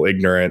people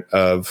ignorant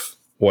of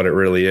what it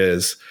really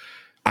is.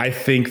 I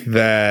think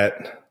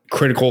that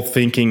critical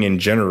thinking in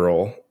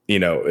general,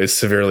 is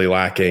severely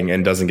lacking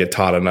and doesn't get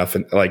taught enough,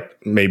 like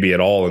maybe at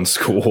all in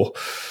school.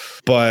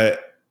 But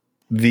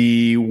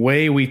the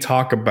way we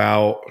talk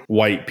about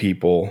white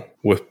people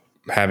with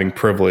having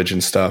privilege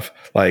and stuff,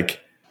 like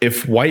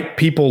if white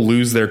people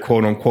lose their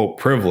quote unquote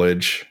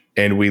privilege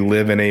and we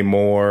live in a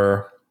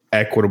more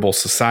equitable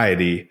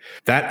society,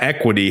 that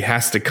equity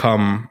has to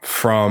come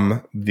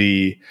from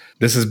I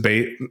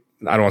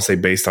don't want to say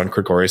based on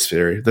critical race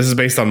theory. This is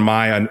based on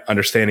my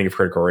understanding of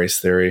critical race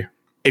theory.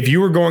 If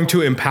you were going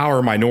to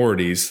empower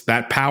minorities,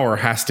 that power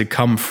has to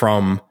come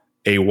from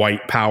a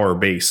white power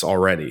base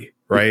already,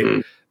 right?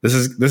 Mm-hmm. This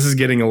is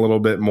getting a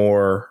little bit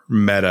more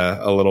meta,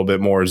 a little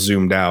bit more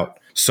zoomed out.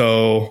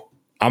 So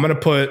I'm going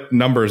to put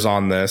numbers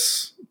on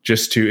this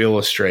just to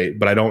illustrate,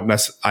 but I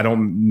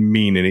don't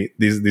mean any,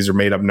 these are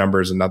made up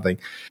numbers and nothing.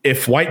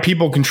 If white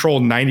people control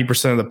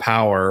 90% of the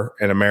power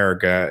in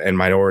America and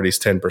minorities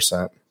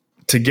 10%,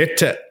 to get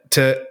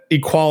to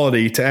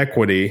equality, to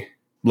equity,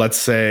 let's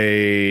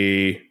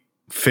say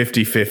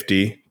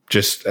 50-50,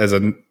 just as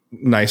a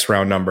nice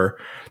round number,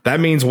 that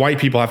means white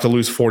people have to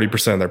lose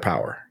 40% of their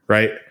power,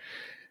 right?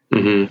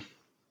 Mm-hmm.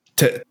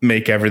 To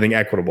make everything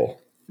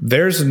equitable.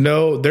 There's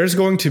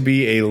going to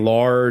be a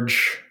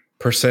large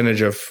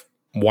percentage of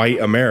white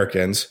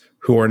Americans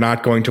who are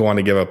not going to want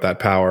to give up that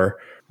power,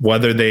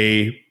 whether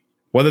they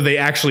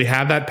actually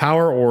have that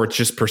power or it's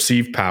just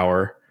perceived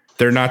power.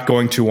 They're not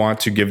going to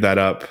want to give that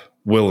up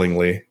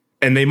willingly.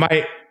 And they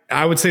might,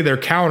 I would say the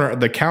counter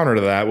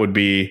to that would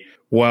be,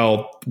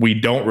 well, we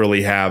don't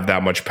really have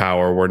that much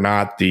power.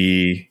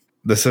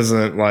 This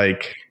isn't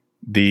like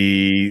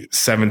the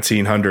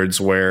 1700s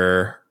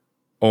where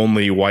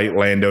only white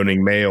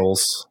landowning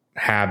males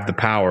have the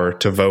power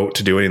to vote,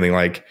 to do anything.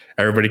 Like,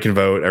 everybody can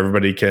vote.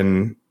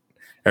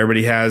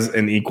 Everybody has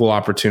an equal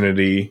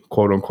opportunity,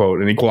 quote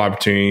unquote, an equal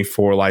opportunity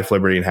for life,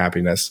 liberty, and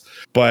happiness.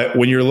 But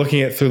when you're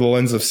looking at through the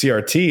lens of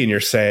CRT and you're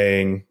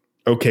saying,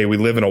 okay, we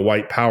live in a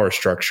white power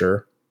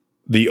structure,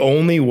 the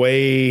only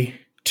way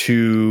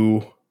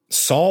to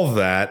solve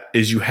that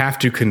is you have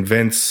to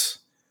convince,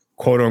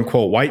 quote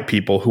unquote, white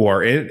people who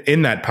are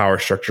in that power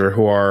structure,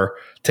 who are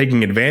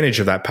taking advantage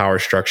of that power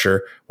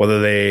structure,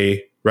 whether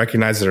they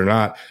recognize it or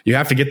not. You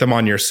have to get them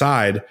on your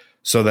side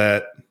so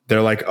that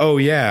they're like, oh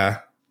yeah,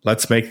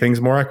 let's make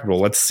things more equitable.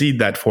 Let's cede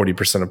that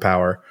 40% of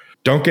power.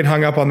 Don't get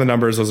hung up on the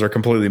numbers. Those are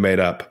completely made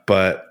up.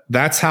 But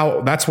that's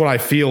what I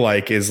feel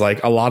like is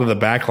like a lot of the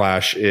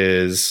backlash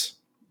is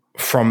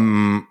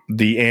from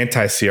the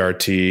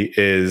anti-CRT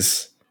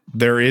is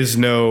there is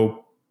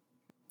no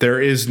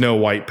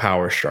white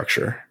power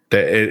structure.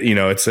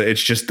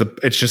 It's just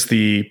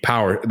the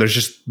power. There's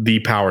just the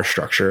power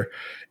structure.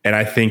 And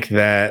I think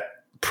that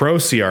pro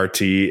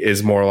CRT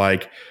is more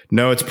like,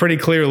 no, it's pretty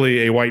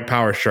clearly a white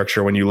power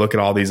structure when you look at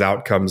all these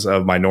outcomes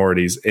of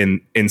minorities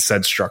in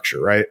said structure,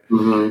 right?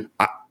 Mm-hmm.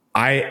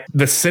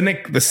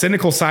 The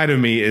cynical side of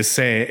me is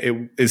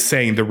saying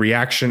the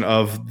reaction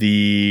of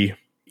the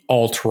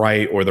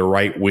alt-right or the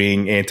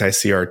right-wing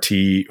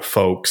anti-CRT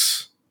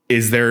folks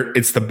is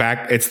it's the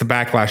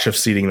backlash of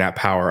ceding that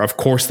power. Of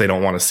course they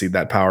don't want to cede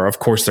that power. Of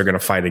course they're going to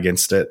fight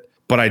against it.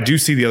 But I do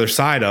see the other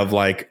side of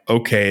like,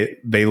 okay,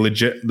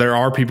 there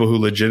are people who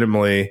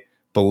legitimately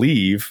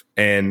believe,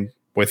 and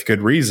with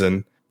good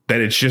reason, that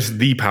it's just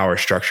the power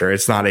structure.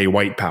 It's not a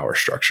white power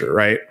structure,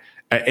 right?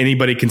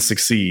 Anybody can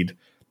succeed.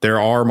 There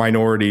are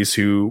minorities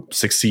who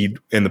succeed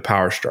in the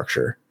power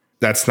structure.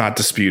 That's not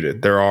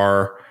disputed. There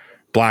are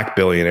black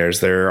billionaires.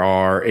 There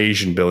are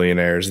Asian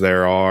billionaires.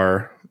 There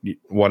are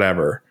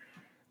whatever.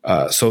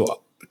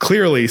 So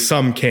clearly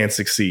some can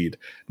succeed.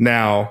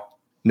 Now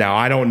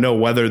I don't know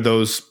whether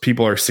those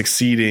people are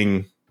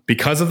succeeding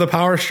because of the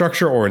power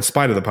structure or in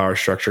spite of the power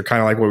structure.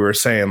 Kind of like what we were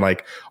saying,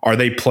 like, are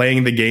they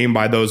playing the game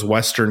by those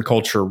Western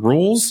culture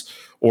rules,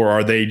 or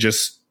are they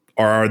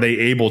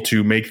able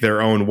to make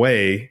their own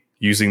way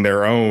using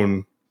their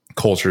own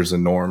cultures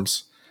and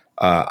norms?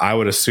 I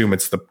would assume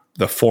it's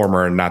the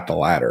former and not the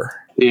latter.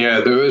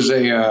 Yeah, there was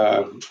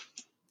I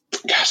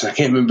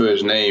can't remember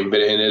his name,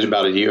 but it was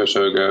about a year or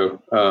so ago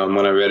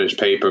when I read his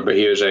paper. But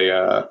he was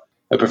a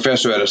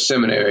professor at a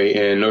seminary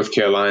in North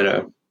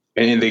Carolina.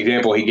 And the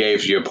example he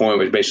gave to your point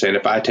was basically saying,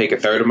 if I take a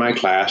third of my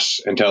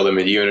class and tell them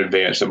a year in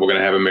advance that we're going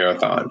to have a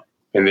marathon,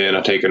 and then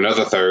I take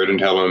another third and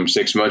tell them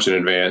 6 months in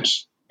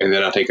advance, and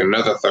then I take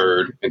another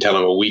third and tell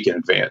them a week in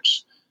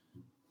advance.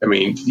 I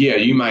mean, yeah,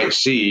 you might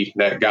see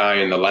that guy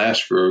in the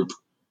last group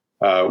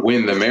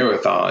win the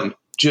marathon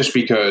just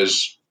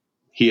because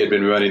he had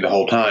been running the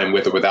whole time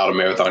with or without a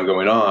marathon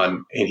going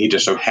on, and he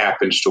just so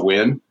happens to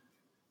win.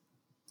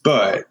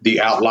 But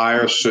the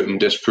outliers shouldn't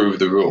disprove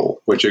the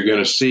rule. What you're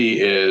going to see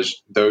is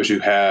those who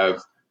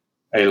have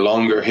a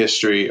longer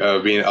history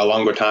of a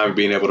longer time of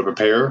being able to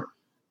prepare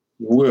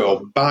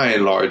will, by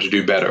and large,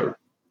 do better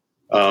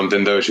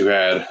than those who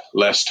had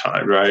less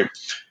time, right?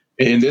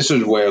 And this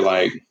is where,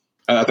 like,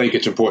 I think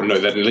it's important to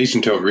note that at least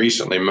until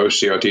recently,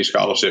 most CRT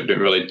scholarship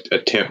didn't really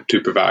attempt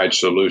to provide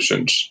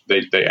solutions.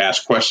 They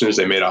asked questions,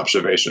 they made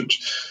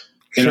observations.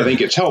 And sure. I think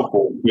it's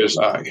helpful because,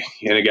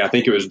 and again, I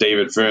think it was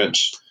David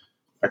French,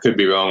 I could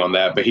be wrong on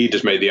that, but he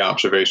just made the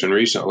observation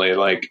recently,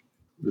 like,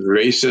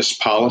 racist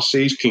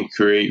policies can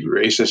create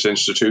racist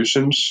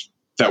institutions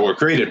that were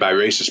created by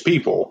racist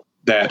people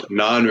that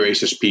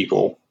non-racist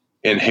people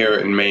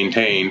inherit and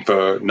maintain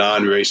for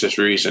non-racist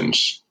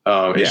reasons.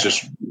 It's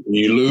just,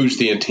 you lose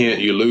the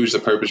intent, you lose the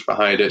purpose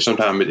behind it.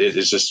 Sometimes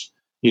it's just,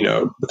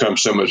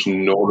 becomes so much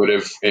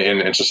normative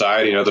in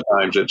society, and other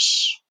times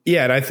it's.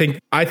 Yeah. And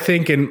I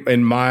think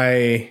in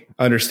my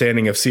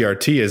understanding of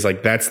CRT is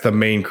like, that's the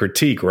main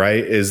critique,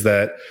 right? Is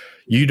that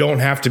you don't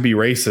have to be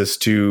racist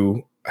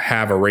to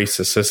have a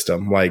racist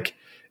system. Like,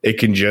 it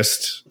can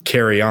just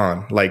carry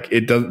on. Like,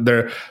 it does.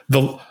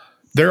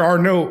 There are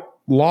no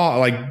law,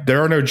 like,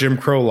 there are no Jim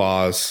Crow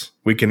laws.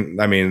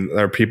 There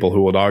are people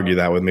who would argue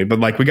that with me, but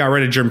like, we got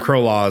rid of Jim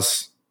Crow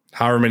laws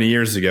however many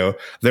years ago.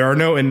 There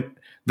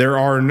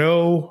are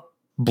no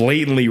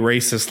blatantly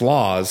racist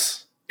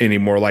laws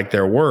anymore like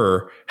there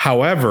were.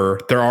 However,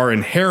 there are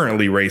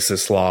inherently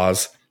racist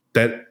laws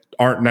that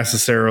aren't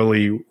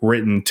necessarily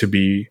written to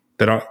be,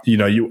 that are,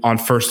 you on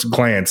first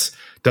glance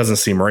doesn't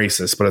seem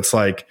racist, but it's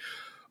like,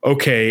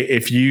 okay,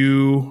 if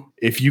you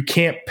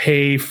can't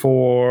pay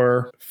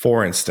for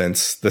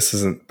instance, this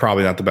isn't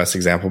probably not the best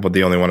example, but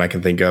the only one I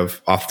can think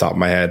of off the top of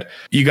my head,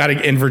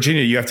 in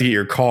Virginia, you have to get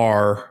your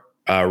car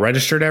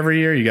registered every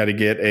year. You got to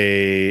get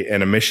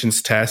an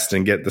emissions test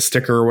and get the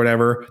sticker or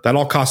whatever. That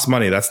all costs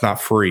money. That's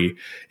not free.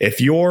 If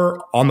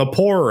you're on the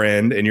poorer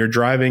end and you're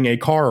driving a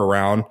car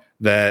around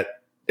that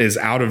is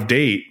out of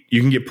date, you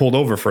can get pulled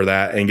over for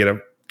that and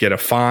get a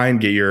fine,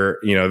 get your,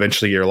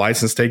 eventually get your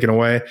license taken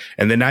away.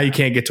 And then now you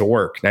can't get to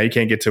work. Now you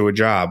can't get to a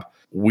job.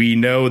 We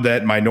know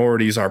that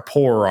minorities are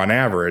poor on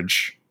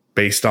average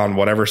based on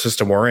whatever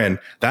system we're in.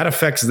 That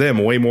affects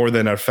them way more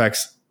than it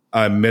affects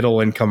a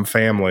middle income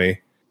family,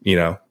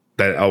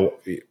 that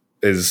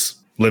is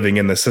living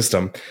in the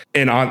system.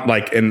 And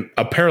in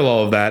a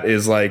parallel of that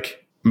is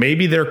like,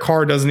 maybe their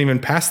car doesn't even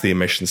pass the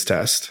emissions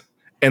test.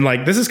 And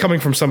like, this is coming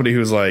from somebody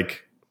who's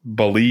like,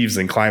 believes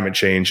in climate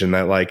change and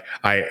that like,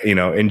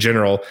 in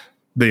general,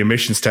 the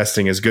emissions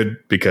testing is good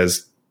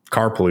because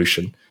car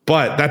pollution.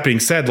 But that being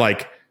said,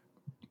 like,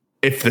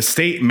 if the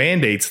state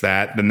mandates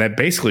that, then that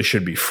basically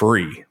should be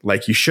free.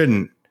 Like you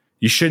shouldn't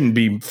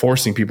be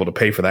forcing people to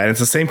pay for that. And it's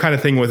the same kind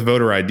of thing with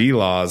voter ID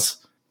laws.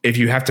 If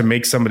you have to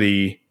make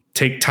somebody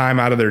take time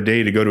out of their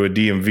day to go to a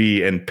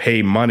DMV and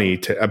pay money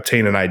to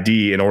obtain an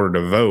ID in order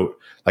to vote,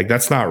 like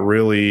that's not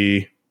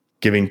really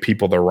giving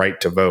people the right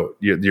to vote.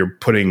 You're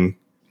putting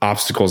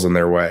obstacles in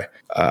their way.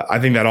 I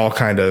think that all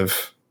kind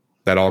of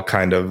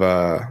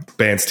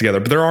bands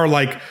together. But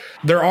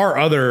there are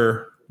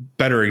other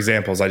better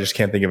examples. I just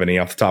can't think of any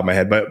off the top of my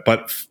head. But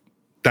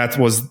that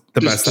was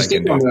the best I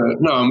can do.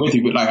 No, I'm with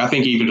you. But like, I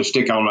think even to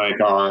stick on like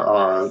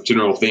our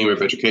general theme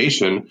of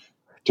education,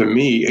 to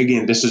me,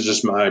 again, this is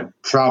just my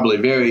probably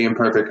very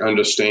imperfect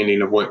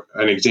understanding of what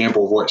an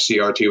example of what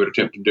CRT would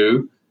attempt to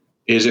do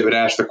is it would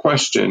ask the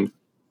question,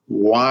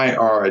 why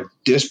are a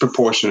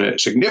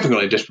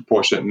significantly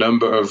disproportionate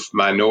number of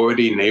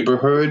minority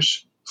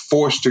neighborhoods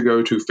forced to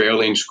go to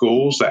failing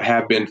schools that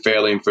have been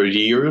failing for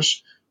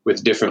years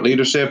with different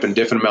leadership and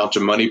different amounts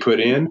of money put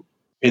in?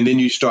 And then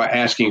you start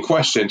asking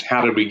questions,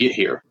 how did we get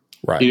here?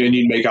 Right. You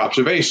need to make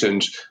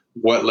observations.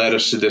 What led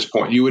us to this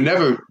point? You would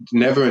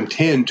never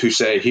intend to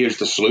say, here's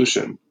the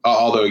solution.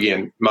 Although,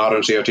 again,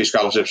 modern CRT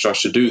scholarship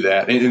starts to do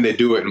that. And they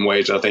do it in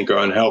ways I think are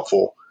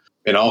unhelpful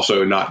and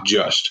also not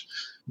just.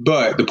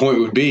 But the point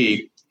would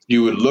be,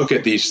 you would look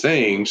at these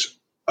things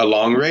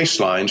along race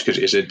lines,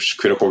 because it's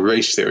critical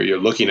race theory. You're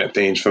looking at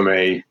things from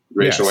a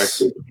racial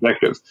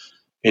perspective.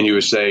 And you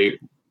would say,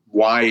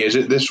 why is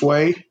it this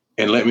way?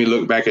 And let me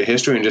look back at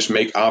history and just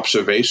make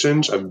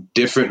observations of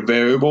different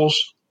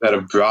variables that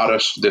have brought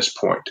us to this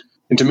point.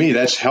 And to me,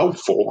 that's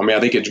helpful. I mean, I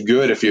think it's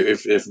good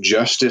if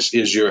justice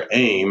is your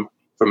aim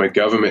from a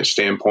government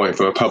standpoint,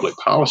 from a public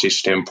policy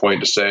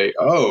standpoint, to say,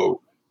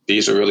 oh,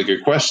 these are really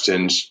good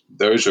questions.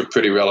 Those are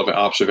pretty relevant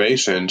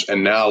observations.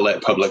 And now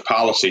let public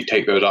policy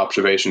take those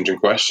observations and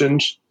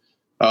questions.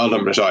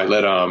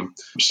 Let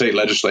state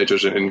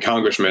legislators and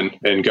congressmen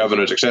and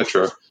governors, et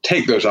cetera,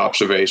 take those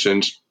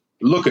observations,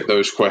 look at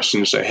those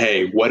questions, say,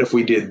 hey, what if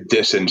we did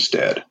this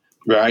instead?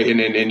 Right.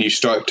 And you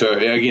start to,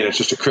 again, it's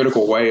just a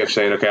critical way of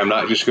saying, OK, I'm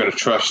not just going to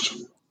trust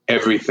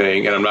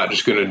everything and I'm not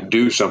just going to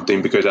do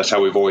something because that's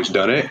how we've always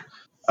done it.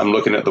 I'm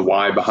looking at the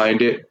why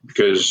behind it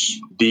because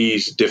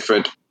these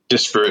disparate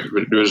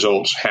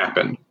results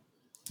happen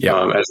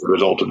as a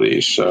result of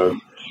these. So,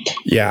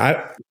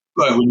 yeah.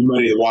 But when you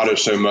muddy the water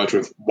so much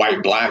with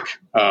white, black,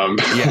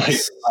 yes. like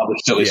all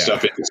the silly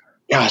stuff,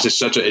 I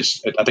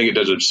think it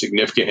does a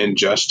significant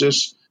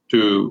injustice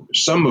to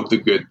some of the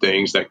good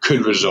things that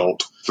could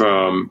result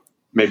from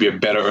maybe a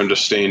better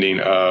understanding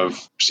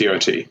of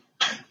CRT.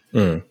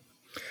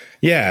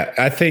 Yeah,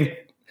 I think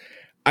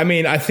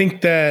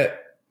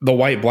that the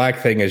white black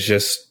thing is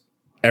just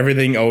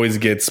everything always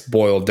gets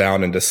boiled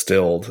down and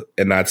distilled.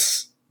 And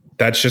that's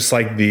just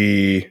like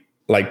the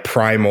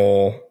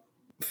primal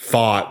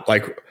thought,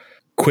 like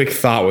quick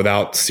thought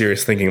without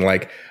serious thinking.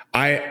 Like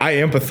I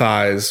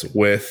empathize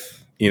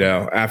with,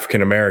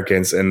 African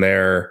Americans and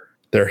their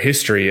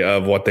history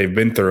of what they've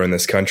been through in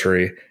this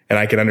country. And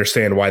I can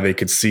understand why they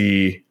could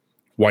see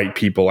white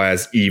people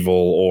as evil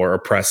or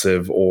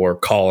oppressive or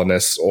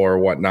colonists or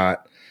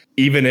whatnot,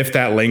 even if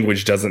that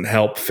language doesn't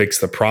help fix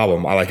the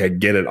problem. I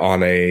get it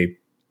on a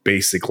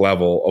basic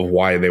level of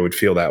why they would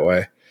feel that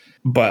way.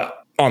 But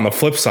on the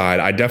flip side,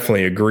 I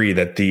definitely agree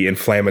that the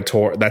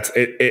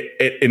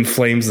it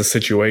inflames the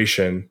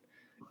situation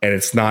and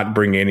it's not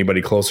bringing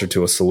anybody closer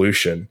to a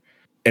solution.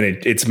 And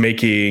it's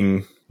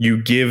making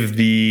you give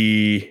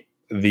the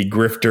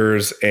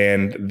grifters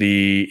and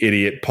the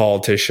idiot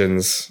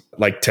politicians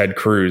like Ted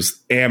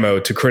Cruz ammo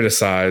to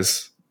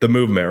criticize the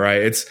movement,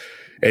 right?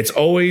 It's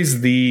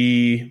always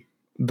the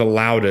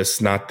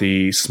loudest, not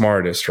the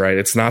smartest, right?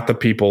 It's not the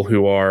people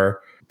who are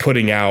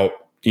putting out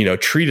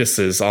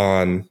treatises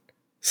on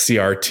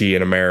CRT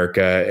in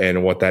America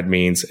and what that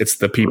means. It's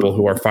the people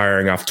who are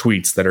firing off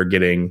tweets that are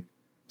getting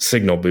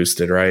signal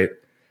boosted, right?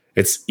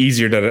 It's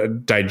easier to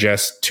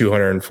digest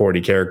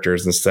 240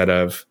 characters instead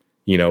of,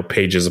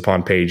 pages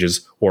upon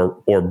pages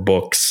or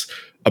books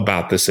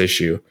about this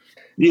issue.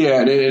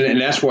 Yeah, and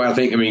that's why I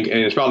think, and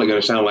it's probably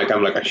going to sound like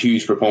I'm like a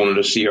huge proponent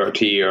of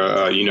CRT or,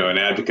 an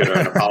advocate or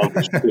an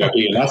apologist for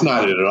CRT, and that's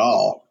not it at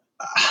all.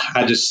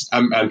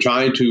 I'm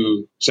trying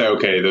to say,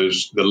 okay,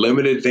 there's the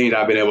limited things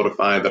I've been able to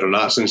find that are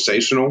not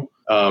sensational,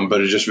 but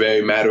it's just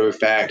very matter of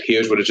fact.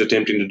 Here's what it's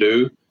attempting to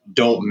do.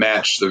 Don't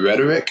match the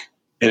rhetoric.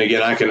 And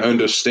again, I can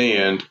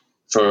understand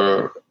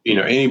for,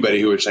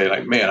 anybody who would say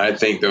like, man, I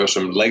think there are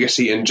some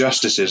legacy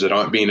injustices that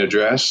aren't being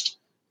addressed.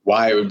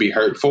 Why it would be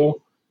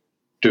hurtful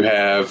to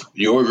have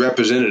your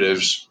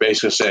representatives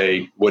basically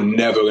say, we're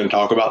never going to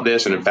talk about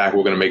this. And in fact,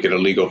 we're going to make it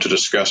illegal to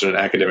discuss in an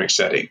academic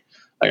setting.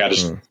 Like I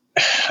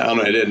don't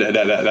know,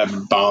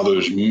 that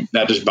bothers me.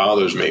 That just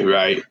bothers me.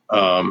 Right.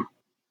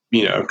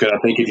 Because I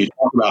think if you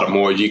talk about it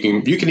more, you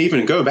can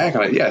even go back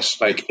and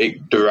yes, like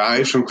it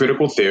derives from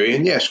critical theory.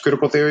 And yes,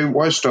 critical theory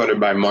was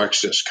started by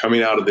Marxists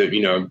coming out of the,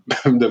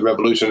 the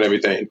revolution and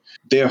everything.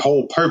 Their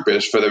whole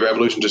purpose for the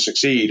revolution to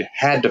succeed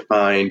had to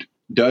find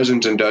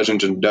dozens and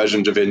dozens and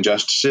dozens of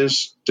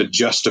injustices to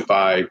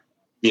justify,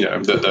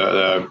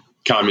 the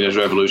communist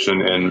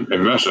revolution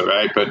in Russia,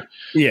 right? But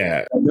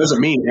yeah, that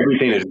doesn't mean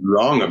everything is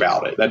wrong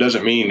about it. That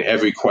doesn't mean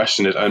every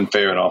question is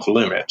unfair and off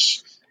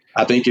limits.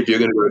 I think if you're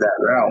going to go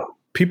that route,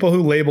 people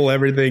who label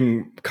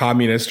everything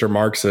communist or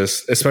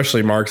Marxist,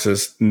 especially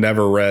Marxist,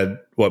 never read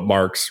what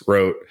Marx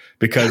wrote,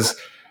 because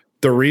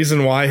the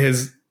reason why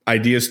his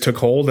ideas took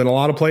hold in a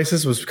lot of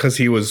places was because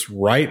he was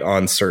right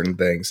on certain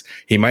things.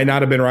 He might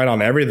not have been right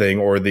on everything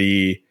or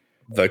the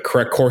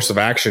correct course of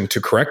action to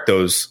correct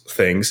those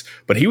things,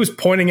 but he was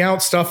pointing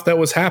out stuff that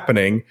was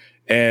happening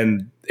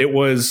and it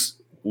was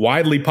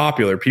widely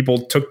popular.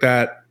 People took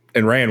that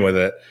and ran with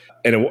it.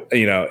 And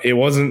it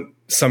wasn't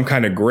some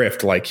kind of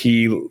grift. Like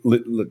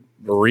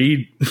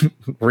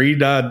read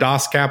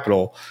Das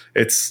Kapital.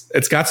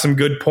 It's got some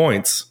good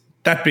points.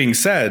 That being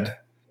said,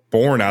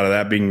 born out of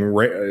that, being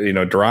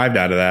derived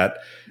out of that,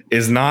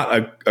 is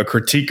not a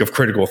critique of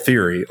critical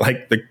theory.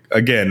 Like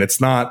it's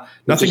not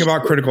nothing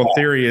about critical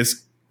theory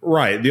is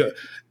right.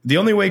 The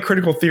only way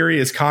critical theory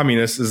is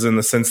communist is in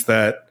the sense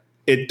that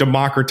it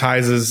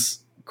democratizes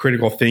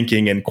critical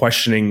thinking and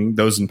questioning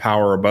those in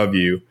power above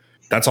you.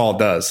 That's all it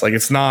does. Like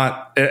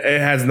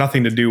it has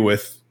nothing to do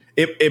with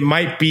it. It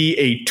might be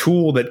a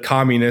tool that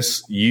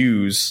communists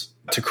use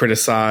to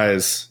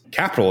criticize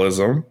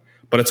capitalism,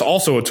 but it's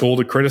also a tool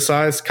to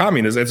criticize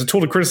communism. It's a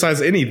tool to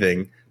criticize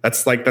anything.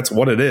 That's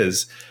what it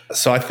is.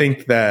 So I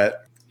think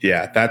that,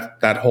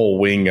 that whole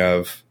wing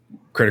of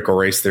critical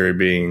race theory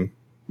being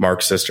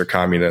Marxist or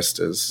communist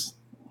is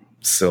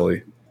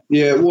silly.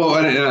 Yeah, well,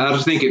 and I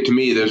just think to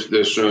me,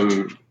 there's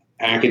some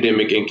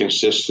academic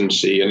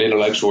inconsistency and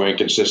intellectual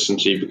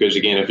inconsistency, because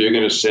again, if you're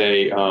going to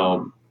say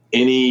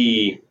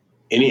any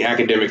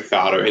academic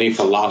thought or any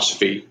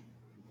philosophy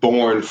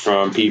born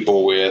from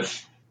people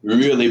with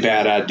really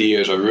bad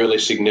ideas or really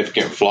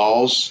significant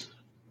flaws,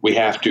 we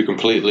have to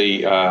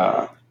completely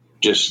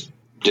just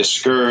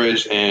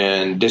discourage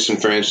and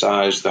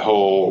disenfranchise the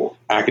whole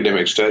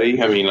academic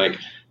study. I mean, like,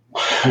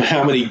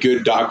 how many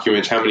good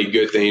documents, how many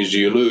good things do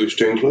you lose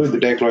to include the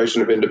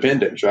Declaration of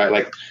Independence, right?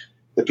 Like,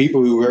 the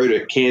people who wrote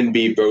it can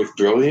be both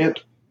brilliant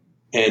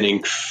and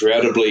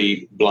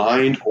incredibly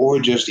blind or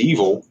just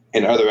evil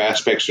in other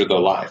aspects of their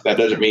life. That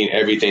doesn't mean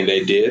everything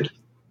they did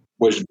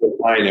was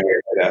binary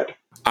like that.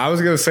 I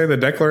was going to say the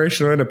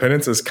Declaration of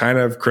Independence is kind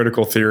of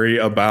critical theory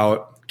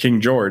about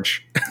King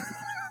George.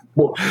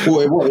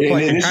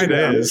 It kind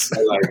of is.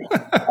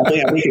 I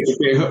think it's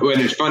a fair, when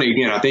it's funny,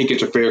 again, I think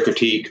it's a fair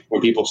critique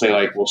when people say,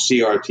 like, well,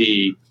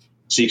 CRT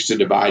seeks to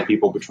divide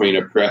people between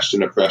oppressed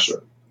and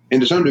oppressor.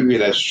 And to some degree,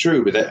 that's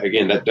true. But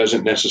that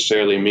doesn't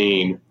necessarily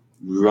mean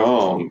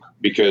wrong,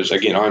 because,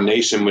 again, our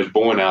nation was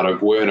born out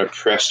of, we're an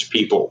oppressed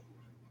people.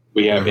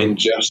 We have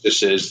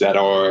injustices that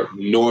are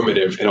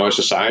normative in our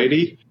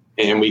society,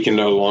 and we can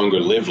no longer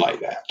live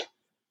like that.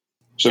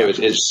 So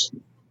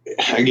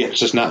it's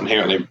just not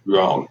inherently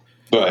wrong.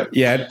 But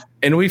yeah,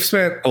 and we've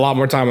spent a lot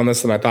more time on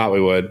this than I thought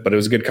we would, but it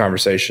was a good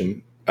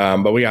conversation.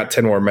 But we got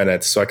 10 more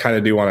minutes, so I kind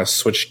of do want to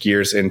switch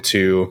gears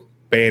into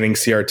banning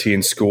CRT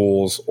in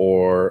schools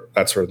or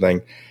that sort of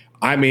thing.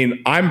 I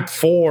mean, I'm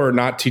for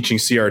not teaching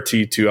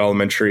CRT to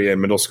elementary and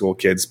middle school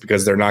kids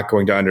because they're not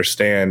going to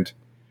understand.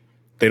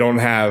 They don't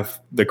have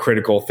the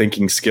critical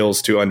thinking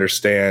skills to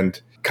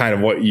understand kind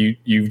of what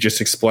you've just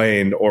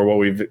explained, or what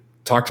we've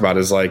talked about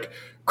is like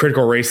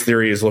critical race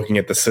theory is looking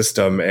at the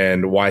system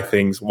and why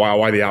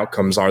the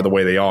outcomes are the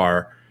way they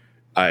are.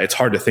 It's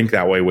hard to think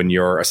that way when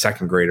you're a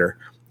second grader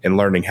and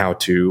learning how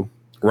to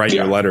write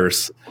your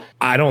letters.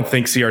 I don't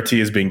think CRT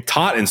is being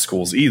taught in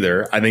schools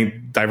either. I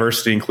think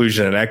diversity,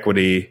 inclusion, and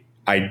equity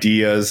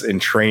ideas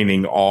and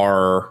training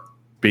are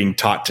being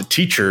taught to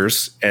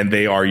teachers, and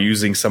they are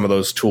using some of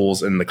those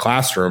tools in the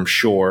classroom,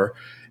 sure.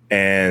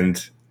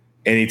 And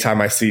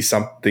anytime I see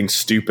something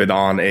stupid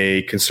on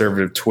a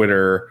conservative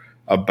Twitter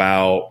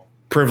about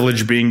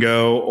privilege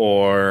bingo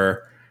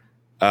or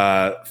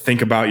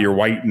think about your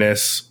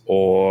whiteness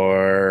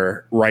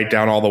or write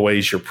down all the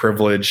ways you're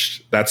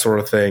privileged, that sort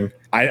of thing.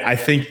 I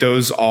think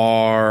those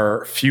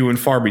are few and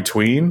far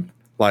between.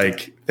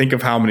 Like, think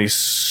how many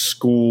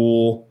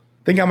schools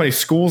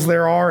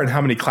there are and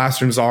how many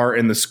classrooms are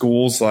in the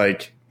schools.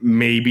 Like,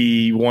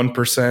 maybe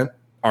 1%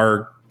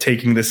 are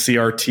taking the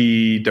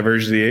CRT,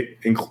 diversity,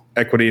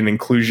 equity, and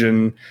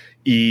inclusion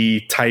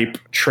type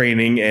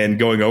training and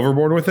going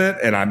overboard with it.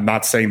 And I'm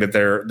not saying that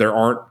there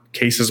aren't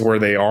cases where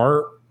they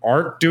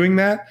aren't doing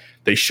that.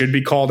 They should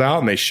be called out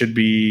and they should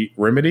be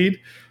remedied.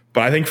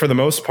 But I think for the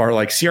most part,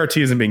 like,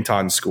 CRT isn't being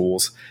taught in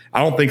schools.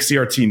 I don't think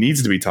CRT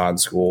needs to be taught in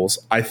schools.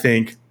 I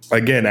think,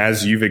 again,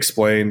 as you've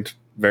explained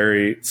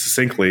very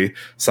succinctly,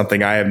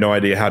 something I have no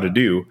idea how to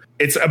do,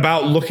 it's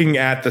about looking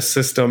at the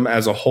system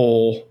as a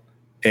whole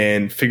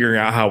and figuring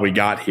out how we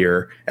got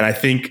here. And I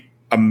think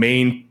the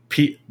main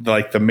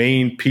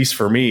piece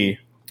for me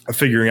of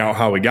figuring out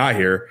how we got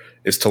here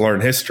is to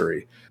learn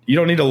history. You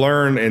don't need to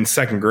learn in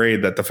second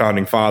grade that the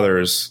founding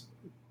fathers,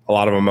 a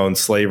lot of them owned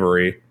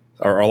slavery,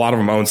 or a lot of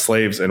them owned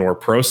slaves and were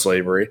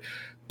pro-slavery.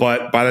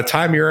 But by the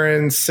time you're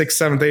in 6th,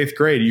 7th, 8th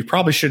grade, you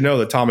probably should know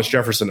that Thomas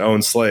Jefferson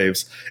owned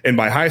slaves. And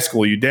by high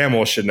school, you damn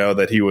well should know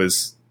that he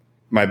was,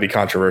 might be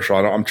controversial.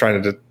 I'm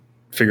trying to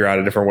figure out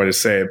a different way to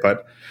say it,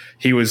 but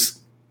he was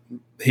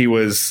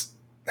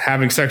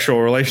having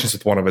sexual relations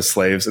with one of his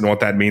slaves, and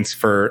what that means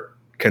for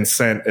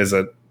consent is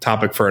a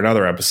topic for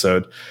another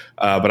episode.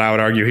 But I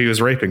would argue he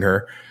was raping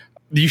her.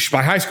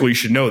 By high school, you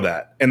should know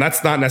that. And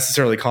that's not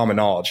necessarily common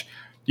knowledge.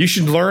 You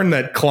should learn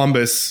that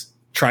Columbus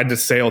tried to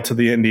sail to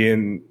the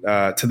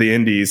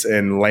Indies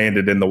and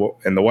landed in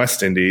the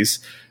West Indies,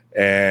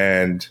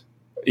 and,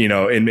 you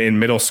know, in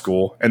middle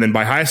school. And then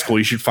by high school,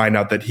 you should find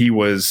out that he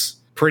was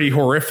pretty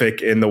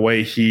horrific in the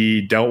way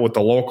he dealt with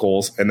the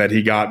locals, and that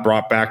he got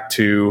brought back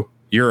to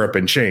Europe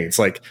in chains.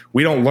 Like,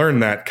 we don't learn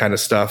that kind of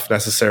stuff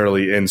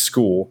necessarily in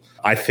school.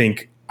 I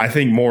think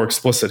more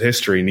explicit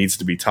history needs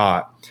to be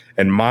taught.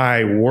 And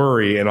my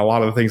worry, and a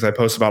lot of the things I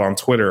post about on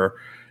Twitter,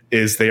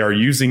 is they're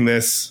using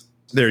these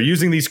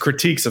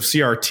critiques of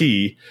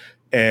CRT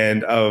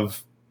and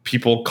of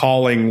people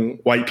calling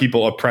white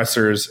people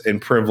oppressors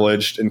and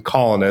privileged and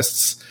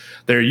colonists.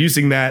 They're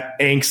using that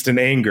angst and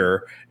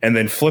anger and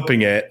then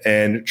flipping it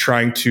and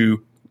trying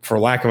to, for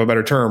lack of a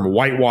better term,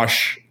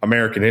 whitewash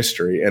American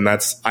history. And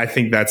I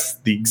think that's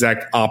the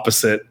exact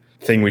opposite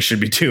thing we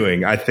should be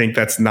doing. I think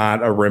that's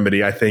not a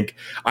remedy. I think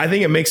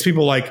it makes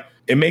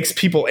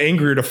people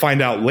angrier to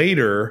find out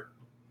later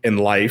in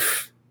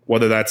life,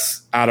 whether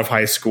that's out of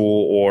high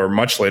school or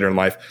much later in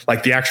life,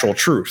 like the actual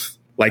truth,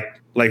 like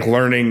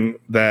learning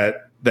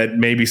that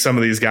maybe some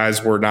of these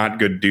guys were not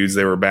good dudes,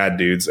 they were bad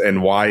dudes.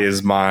 And why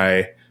is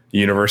my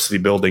university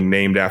building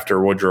named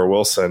after Woodrow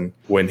Wilson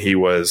when he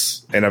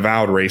was an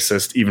avowed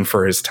racist? Even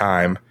for his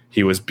time,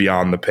 he was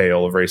beyond the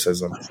pale of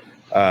racism.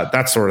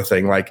 That sort of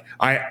thing. Like,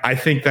 I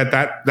think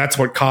that's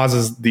what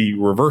causes the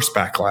reverse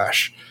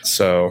backlash.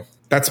 So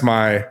that's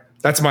my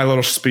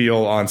little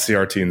spiel on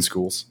CRT in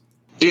schools.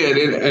 Yeah,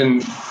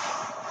 and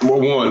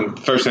well,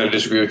 first thing I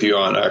disagree with you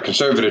on,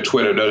 conservative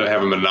Twitter doesn't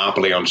have a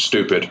monopoly on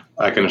stupid,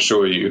 I can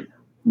assure you.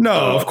 No,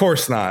 of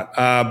course not.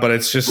 But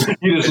it's just...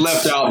 You just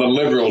left out the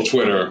liberal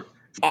Twitter.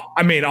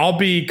 I mean, I'll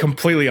be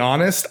completely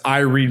honest. I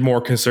read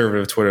more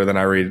conservative Twitter than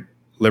I read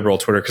liberal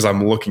Twitter because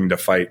I'm looking to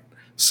fight.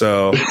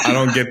 So I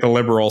don't get the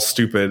liberal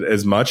stupid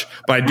as much.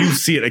 But I do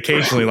see it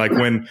occasionally, like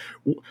when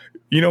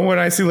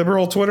I see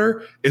liberal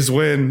Twitter is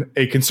when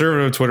a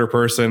conservative Twitter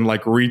person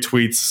like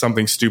retweets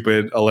something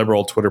stupid a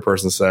liberal Twitter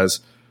person says.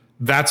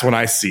 That's when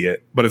I see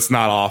it, but it's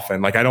not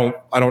often. Like, I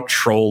don't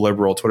troll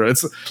liberal Twitter.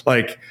 It's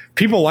like,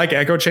 people like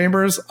echo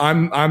chambers.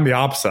 I'm the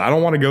opposite. I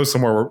don't want to go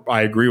somewhere where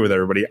I agree with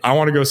everybody. I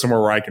want to go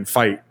somewhere where I can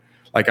fight.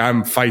 Like,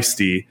 I'm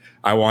feisty.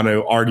 I want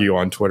to argue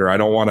on Twitter. I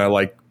don't want to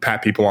like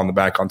pat people on the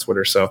back on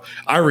Twitter. So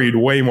I read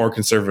way more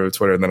conservative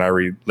Twitter than I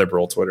read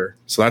liberal Twitter.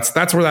 So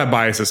that's where that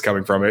bias is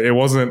coming from.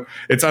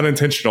 It's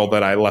unintentional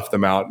that I left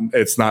them out.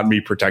 It's not me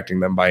protecting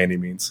them by any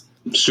means.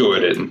 Sure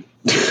it didn't.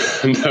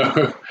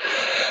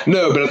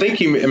 No, but I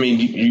think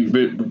you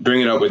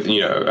bring it up with,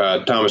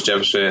 Thomas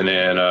Jefferson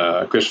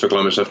and Christopher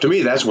Columbus stuff. To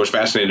me, that's what's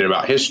fascinating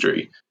about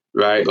history,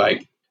 right?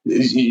 Like,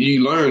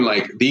 you learn,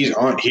 like, these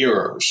aren't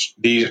heroes.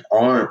 These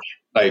aren't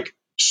like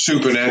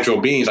supernatural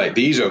beings. Like,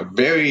 these are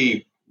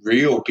very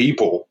real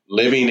people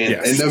living in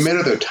the men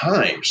of their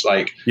times.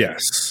 Like,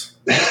 yes,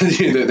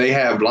 they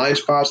have blind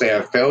spots. They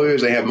have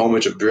failures. They have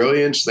moments of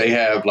brilliance. They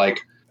have,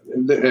 like,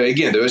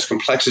 again, they're as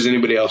complex as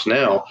anybody else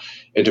now.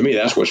 And to me,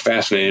 that's what's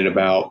fascinating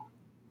about,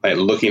 like,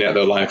 looking at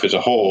their life as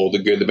a whole, the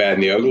good, the bad,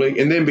 and the ugly,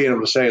 and then being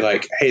able to say,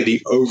 like, hey,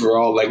 the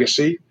overall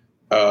legacy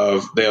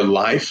of their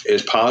life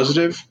is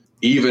positive,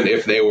 even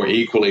if they were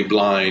equally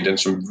blind in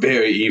some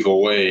very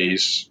evil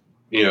ways,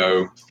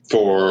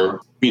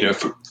 for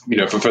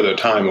their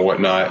time or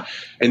whatnot.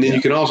 And then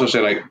you can also say,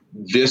 like,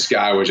 this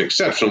guy was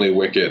exceptionally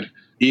wicked,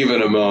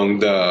 even among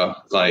the,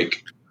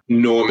 like,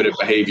 normative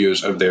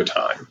behaviors of their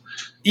time.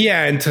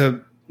 Yeah, and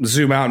to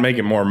zoom out and make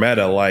it more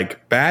meta,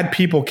 like bad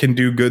people can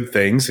do good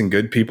things and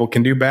good people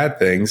can do bad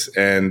things.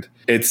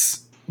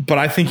 But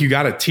I think you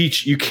got to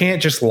teach. You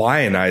can't just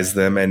lionize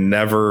them and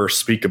never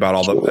speak about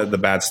all the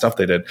bad stuff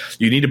they did.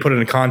 You need to put it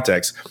in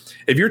context.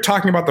 If you're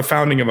talking about the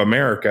founding of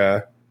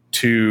America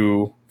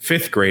to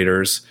fifth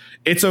graders,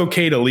 it's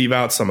okay to leave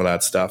out some of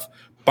that stuff.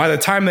 By the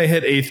time they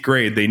hit eighth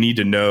grade, they need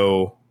to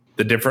know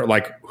the different,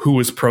 like who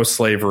was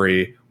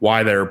pro-slavery,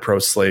 why they were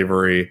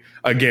pro-slavery.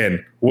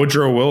 Again,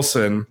 Woodrow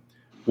Wilson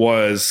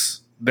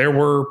there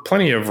were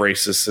plenty of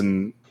racists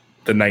in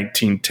the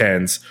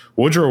 1910s.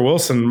 Woodrow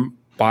Wilson,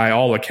 by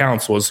all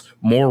accounts, was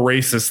more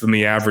racist than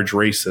the average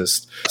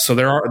racist. So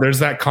there's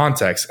that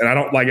context. And I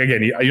don't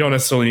again, you don't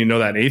necessarily need to know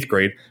that in eighth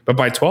grade, but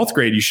by 12th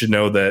grade, you should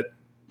know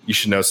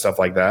stuff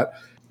like that.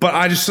 But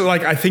I just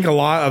I think a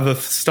lot of the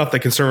stuff that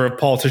conservative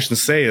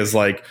politicians say is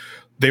like,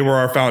 they were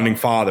our founding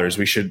fathers.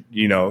 We should,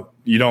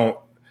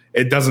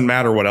 it doesn't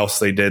matter what else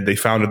they did. They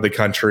founded the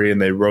country and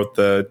they wrote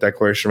the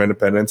Declaration of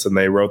Independence and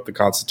they wrote the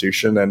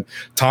Constitution. And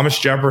Thomas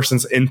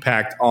Jefferson's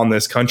impact on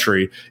this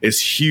country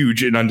is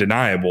huge and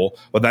undeniable.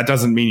 But that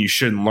doesn't mean you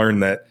shouldn't learn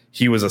that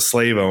he was a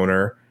slave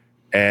owner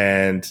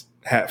and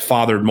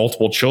fathered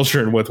multiple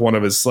children with one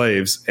of his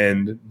slaves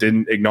and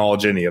didn't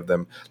acknowledge any of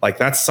them. Like,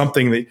 that's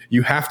something that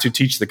you have to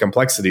teach the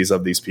complexities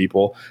of these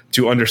people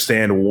to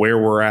understand where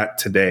we're at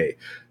today.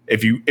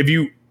 If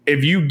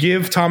you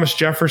give Thomas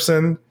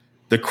Jefferson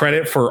the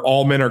credit for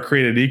all men are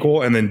created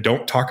equal and then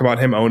don't talk about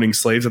him owning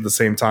slaves at the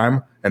same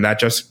time, and that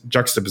just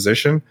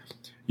juxtaposition,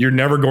 you're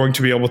never going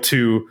to be able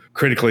to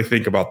critically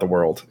think about the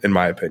world, in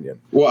my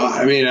opinion. Well,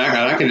 I mean,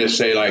 I can just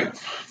say,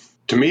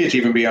 to me, it's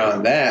even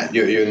beyond that.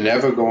 You're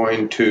never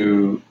going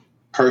to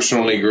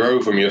personally grow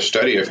from your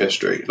study of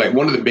history. Like,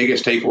 one of the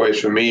biggest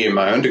takeaways for me in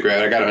my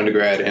undergrad, I got an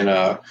undergrad in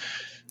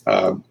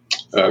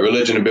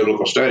religion and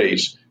biblical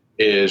studies,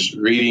 is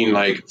reading,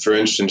 for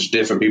instance,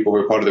 different people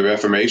who were part of the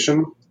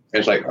Reformation.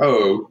 It's like,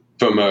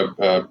 from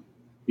a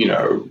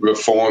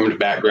Reformed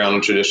background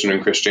and tradition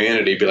in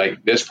Christianity, be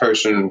like, this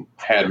person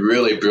had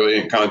really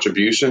brilliant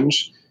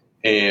contributions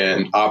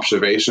and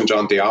observations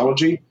on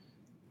theology,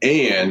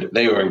 and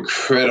they were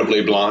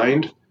incredibly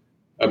blind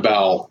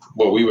about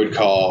what we would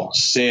call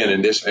sin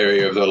in this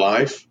area of their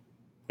life.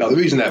 Now, the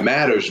reason that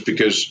matters is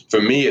because for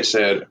me, it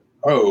said,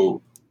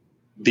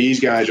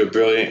 these guys are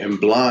brilliant and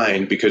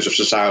blind because of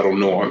societal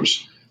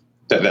norms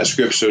that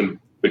Scripture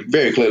would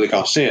very clearly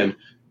call sin.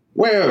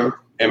 Where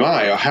am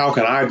I, or how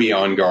can I be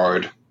on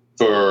guard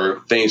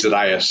for things that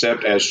I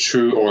accept as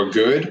true or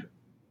good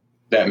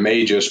that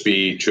may just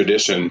be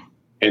tradition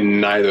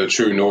and neither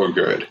true nor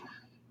good?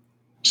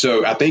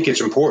 So I think it's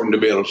important to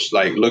be able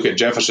to look at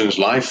Jefferson's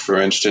life, for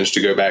instance,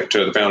 to go back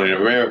to the founding of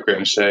America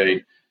and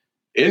say,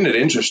 isn't it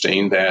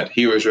interesting that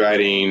he was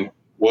writing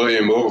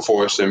William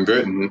Wilberforce in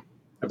Britain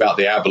about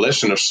the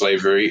abolition of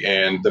slavery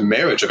and the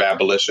merits of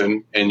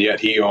abolition, and yet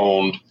he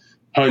owned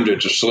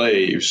hundreds of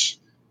slaves?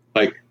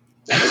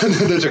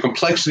 There's a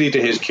complexity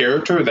to his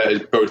character that is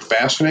both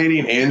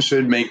fascinating and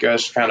should make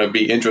us kind of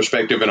be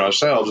introspective in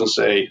ourselves and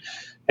say,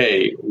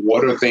 hey,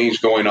 what are things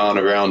going on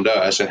around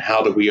us and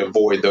how do we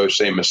avoid those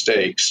same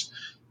mistakes,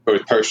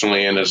 both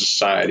personally and as a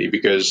society?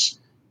 Because,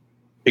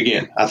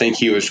 again, I think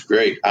he was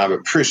great. I'm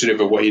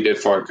appreciative of what he did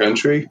for our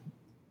country.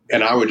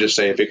 And I would just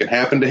say, if it can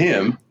happen to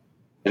him,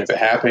 and if it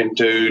happened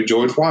to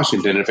George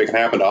Washington, and if it can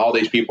happen to all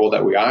these people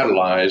that we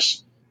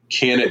idolize,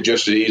 can it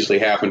just as easily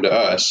happen to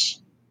us?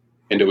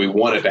 And do we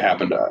want it to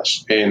happen to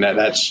us? And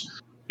that's,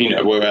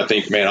 where I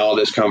think, man, all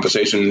this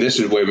conversation, this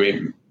is where I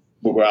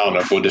don't know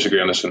if we'll disagree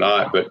on this or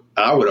not, but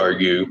I would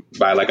argue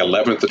by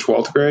 11th or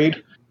 12th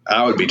grade,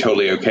 I would be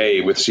totally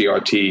okay with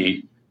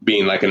CRT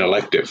being an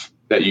elective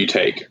that you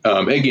take.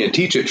 Again,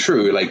 teach it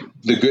true,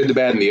 the good, the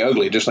bad, and the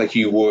ugly, just like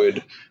you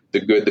would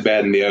the good, the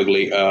bad, and the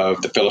ugly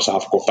of the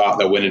philosophical thought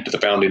that went into the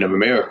founding of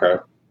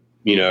America,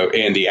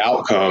 and the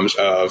outcomes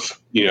of,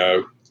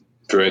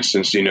 for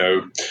instance,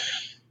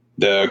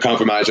 the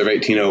Compromise of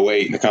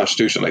 1808 and the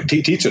Constitution.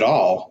 Teach it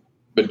all,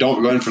 but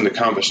don't run from the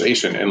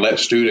conversation and let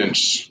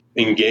students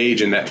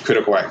engage in that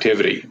critical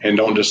activity. And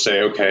don't just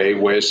say, okay,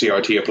 where's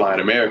CRT apply in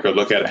America?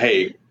 Look at,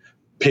 hey,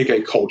 pick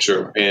a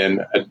culture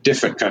in a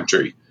different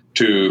country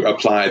to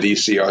apply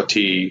these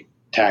CRT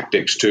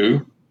tactics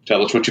to.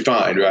 Tell us what you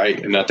find,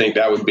 right? And I think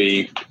that would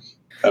be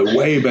a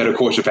way better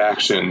course of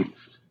action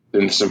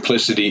than the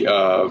simplicity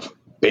of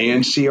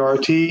ban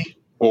CRT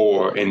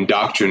or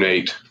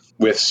indoctrinate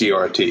with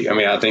CRT. I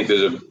mean, I think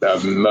there's a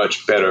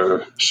much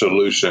better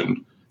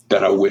solution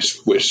that I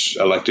wish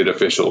elected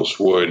officials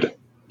would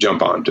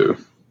jump onto.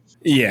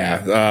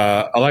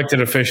 Yeah,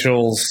 elected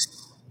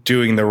officials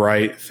doing the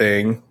right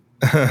thing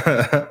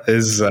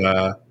is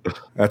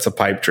that's a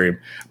pipe dream.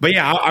 But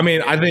yeah, I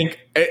mean, I think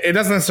it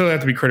doesn't necessarily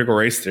have to be critical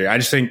race theory. I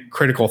just think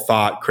critical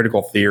thought,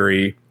 critical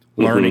theory,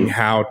 learning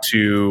how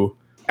to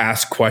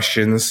ask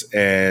questions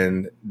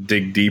and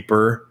dig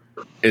deeper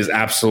is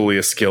absolutely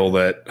a skill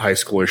that high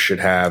schoolers should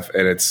have,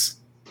 and it's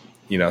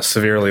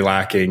severely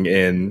lacking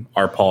in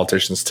our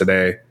politicians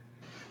today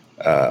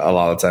a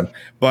lot of the time.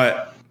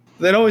 But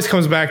It always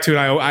comes back to,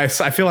 and I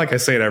feel like I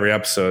say it every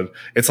episode.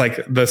 It's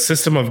like the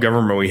system of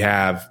government we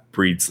have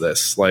breeds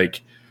this.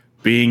 Like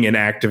being an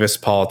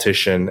activist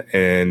politician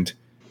and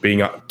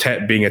being a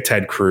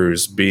Ted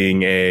Cruz,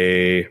 being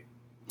a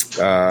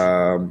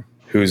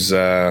who's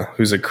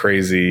a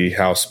crazy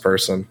House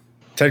person.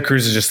 Ted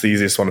Cruz is just the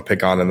easiest one to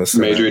pick on in the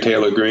Senate. Marjorie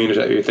Taylor Greene, is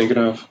that what you're thinking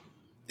of?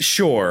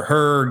 Sure,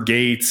 her,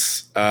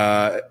 Gates.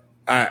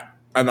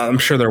 I'm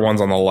sure there are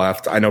ones on the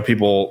left. I know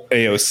people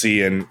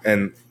AOC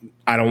and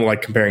I don't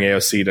like comparing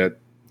AOC to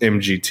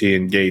MGT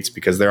and Gates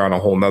because they're on a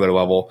whole nother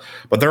level.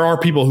 But there are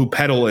people who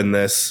peddle in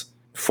this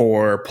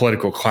for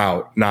political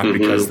clout, not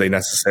because they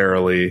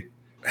necessarily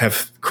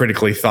have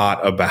critically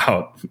thought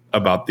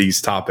about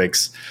these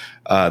topics.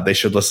 They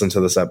should listen to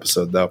this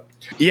episode, though.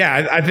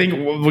 Yeah, I think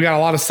we got a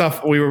lot of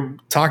stuff. We were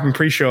talking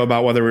pre-show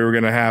about whether we were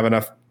going to have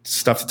enough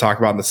stuff to talk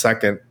about in the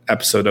second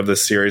episode of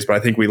this series, but I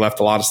think we left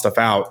a lot of stuff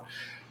out,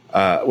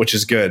 which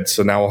is good.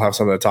 So now we'll have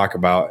something to talk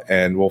about,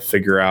 and we'll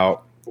figure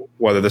out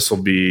whether this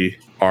will be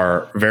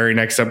our very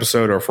next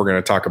episode or if we're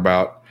going to talk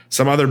about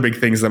some other big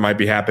things that might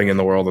be happening in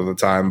the world at the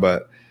time.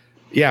 But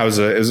yeah, it was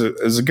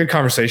a good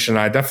conversation.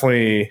 I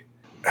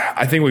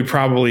think we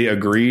probably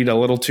agreed a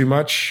little too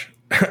much,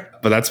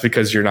 but that's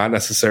because you're not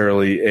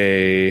necessarily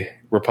a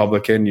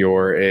Republican.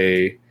 You're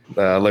a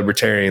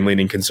libertarian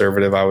leaning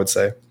conservative, I would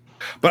say.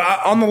 But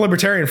on the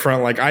libertarian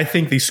front, like I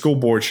think the school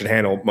board should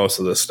handle most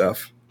of this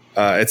stuff.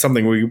 It's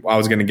something I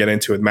was going to get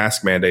into with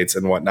mask mandates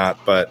and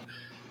whatnot, but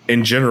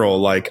in general,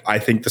 like I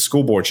think the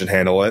school board should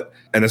handle it.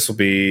 And this will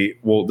be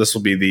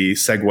the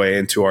segue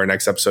into our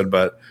next episode.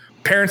 But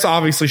parents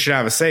obviously should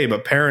have a say,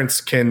 but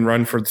parents can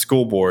run for the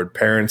school board.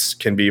 Parents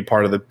can be a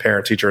part of the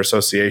parent teacher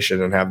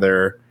association and have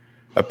their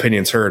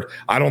opinions heard.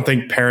 I don't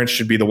think parents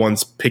should be the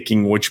ones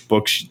picking which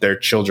books their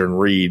children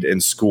read in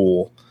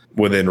school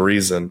within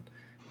reason,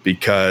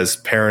 because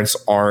parents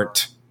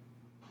aren't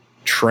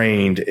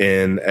trained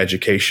in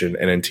education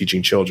and in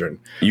teaching children.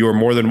 You are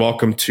more than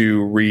welcome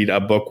to read a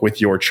book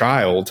with your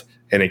child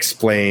and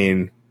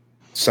explain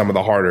some of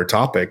the harder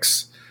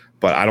topics,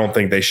 but I don't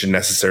think they should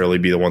necessarily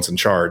be the ones in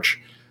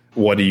charge.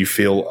 What do you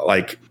feel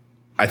like?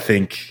 I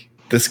think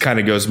this kind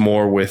of goes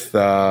more with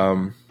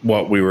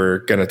what we were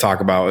going to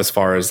talk about as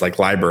far as like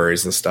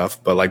libraries and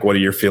stuff, but like, what are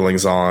your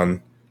feelings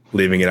on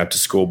leaving it up to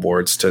school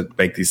boards to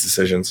make these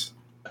decisions?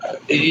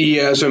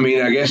 Yes, I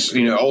mean, I guess,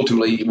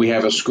 ultimately we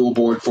have a school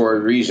board for a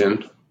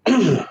reason.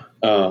 And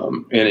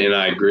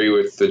I agree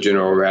with the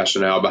general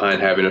rationale behind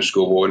having a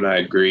school board. And I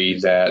agree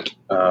that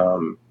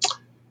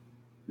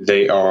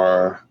they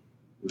are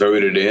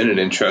voted in and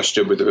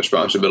entrusted with the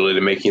responsibility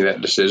of making that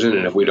decision.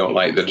 And if we don't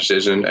like the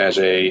decision as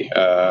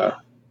a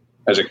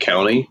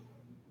county,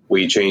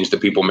 we change the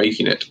people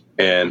making it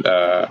and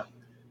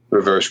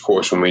reverse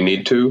course when we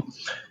need to.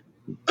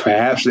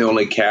 Perhaps the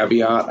only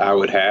caveat I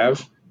would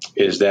have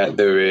is that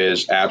there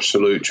is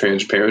absolute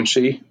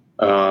transparency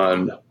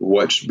on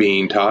what's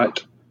being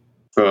taught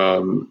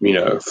from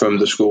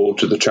the school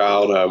to the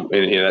child,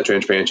 and that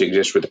transparency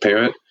exists with the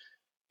parent,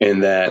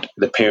 and that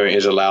the parent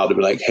is allowed to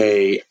be like,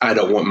 hey, I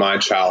don't want my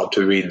child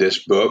to read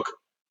this book.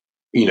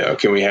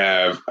 Can we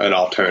have an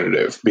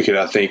alternative? Because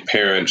I think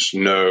parents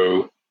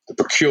know the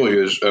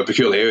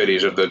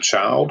peculiarities of the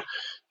child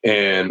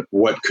and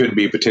what could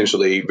be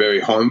potentially very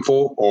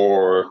harmful,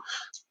 or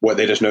what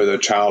they just know their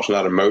child's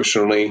not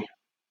emotionally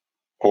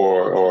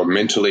or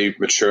mentally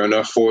mature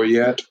enough for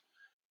yet.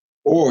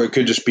 Or it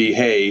could just be,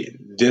 hey,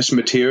 this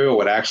material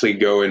would actually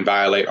go and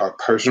violate our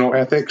personal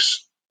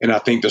ethics. And I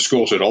think the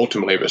school should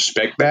ultimately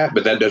respect that,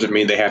 but that doesn't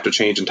mean they have to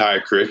change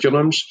entire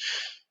curriculums.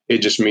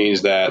 It just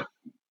means that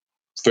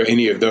for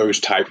any of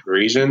those type of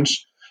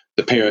reasons,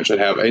 the parent should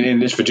have, and in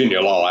this Virginia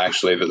law,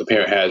 actually, that the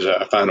parent has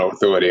a final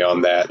authority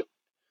on that.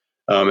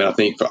 And I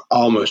think for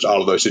almost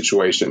all of those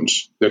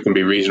situations, there can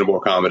be reasonable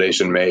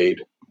accommodation made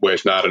where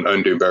it's not an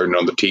undue burden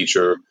on the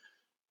teacher,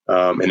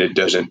 and it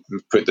doesn't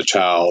put the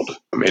child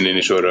in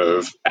any sort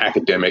of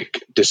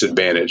academic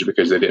disadvantage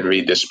because they didn't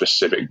read this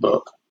specific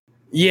book.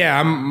 Yeah,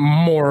 I'm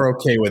more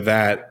okay with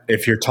that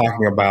if you're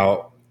talking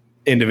about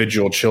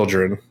individual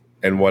children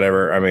and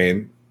whatever. I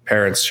mean,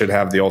 parents should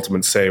have the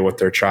ultimate say what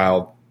their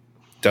child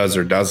does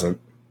or doesn't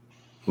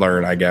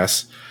learn, I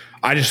guess.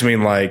 I just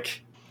mean,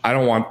 like, I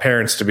don't want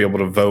parents to be able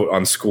to vote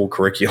on school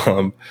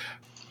curriculum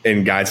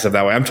and guide stuff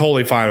that way. I'm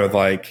totally fine with,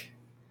 like,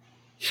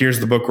 here's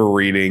the book we're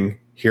reading.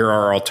 Here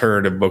are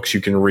alternative books you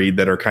can read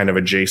that are kind of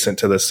adjacent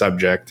to the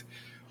subject.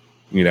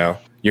 You're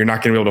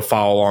not going to be able to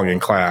follow along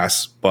in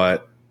class,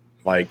 but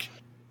like,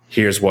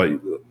 here's what,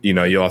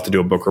 you'll have to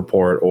do a book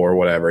report or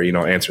whatever,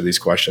 answer these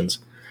questions.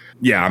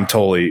 Yeah, I'm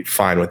totally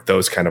fine with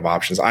those kind of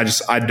options.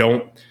 I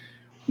don't,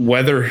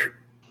 whether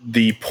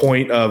the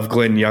point of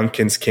Glenn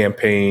Youngkin's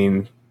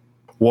campaign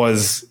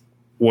was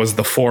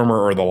the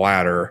former or the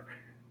latter,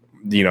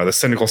 the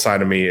cynical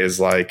side of me is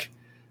like,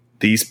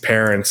 these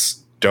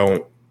parents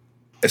don't,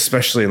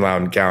 especially in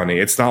Loudoun County,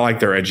 it's not like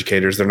they're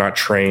educators. They're not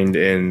trained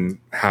in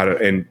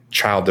in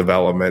child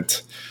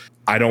development.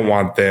 I don't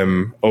want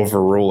them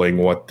overruling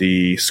what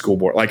the school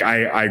board, like,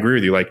 I agree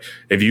with you. Like,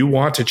 if you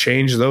want to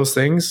change those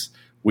things,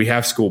 we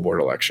have school board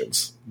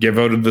elections. get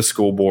voted to the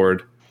school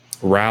board,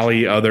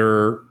 rally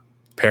other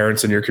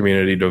parents in your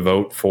community to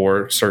vote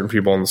for certain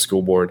people on the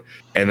school board,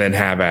 and then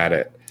have at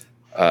it.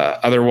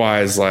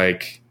 Otherwise,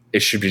 like,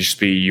 it should just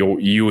be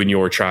you and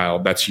your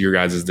child. That's your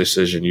guys'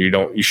 decision.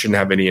 You shouldn't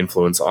have any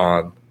influence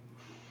on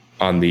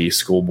the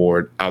school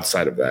board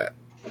outside of that.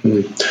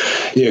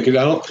 Yeah, because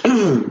I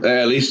don't,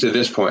 at least at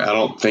this point, I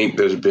don't think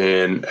there's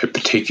been a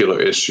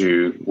particular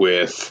issue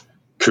with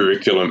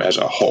curriculum as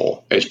a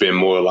whole. It's been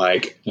more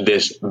like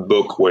this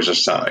book was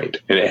assigned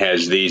and it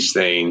has these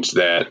things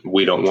that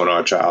we don't want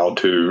our child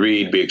to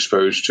read, be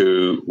exposed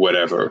to,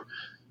 whatever.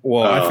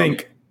 Well, I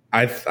think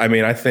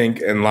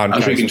in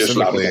Loudoun County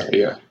specifically,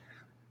 yeah.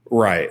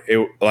 Right.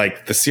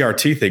 Like the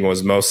CRT thing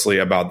was mostly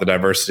about the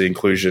diversity,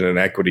 inclusion, and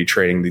equity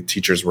training the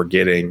teachers were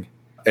getting,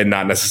 and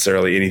not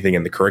necessarily anything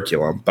in the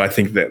curriculum. But I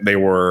think that they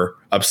were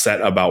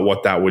upset about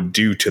what that would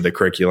do to the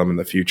curriculum in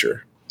the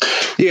future.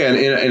 Yeah,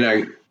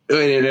 and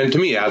to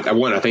me,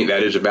 I think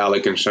that is a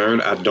valid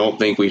concern. I don't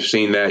think we've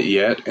seen that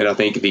yet, and I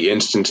think the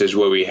instances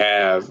where we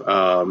have,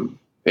 and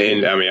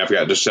I mean, I've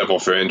got just several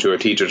friends who are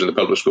teachers in the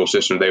public school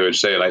system. They would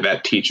say like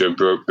that teacher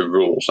broke the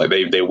rules, like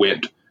they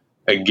went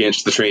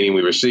against the training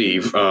we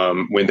receive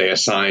when they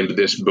assigned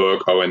this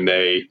book or when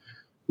they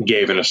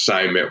gave an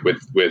assignment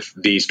with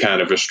these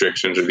kind of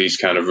restrictions or these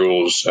kind of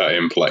rules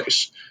in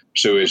place.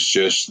 So it's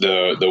just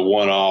the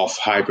one-off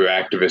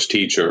hyperactivist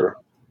teacher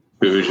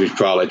who's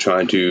probably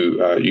trying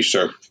to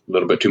usurp a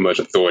little bit too much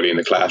authority in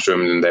the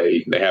classroom than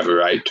they have a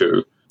right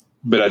to.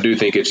 But I do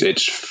think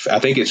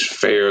it's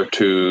fair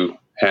to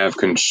have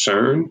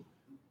concern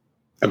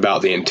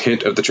about the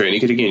intent of the training,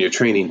 because again, you're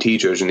training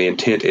teachers and the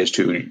intent is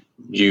to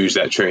use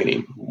that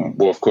training.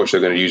 Well, of course,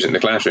 they're going to use it in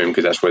the classroom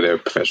because that's where their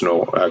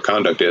professional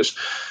conduct is.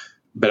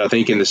 But I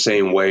think in the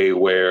same way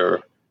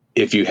where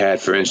if you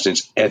had, for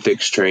instance,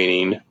 ethics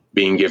training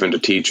being given to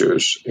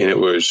teachers and it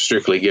was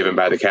strictly given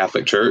by the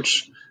Catholic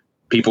Church,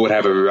 people would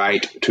have a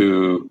right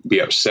to be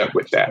upset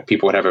with that.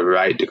 People would have a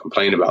right to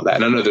complain about that.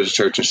 And I know there's a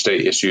church and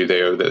state issue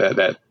there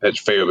that's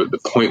fair, but the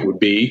point would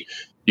be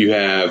you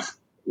have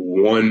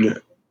one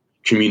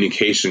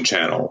communication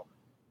channel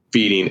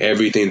feeding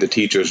everything the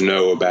teachers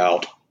know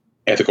about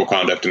ethical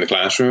conduct in the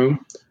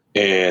classroom,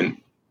 and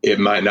it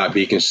might not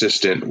be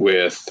consistent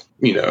with,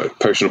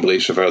 personal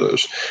beliefs of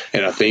others.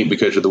 And I think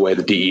because of the way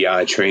the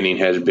DEI training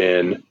has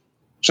been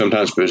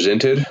sometimes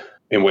presented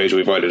in ways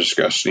we've already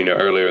discussed,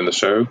 earlier in the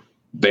show,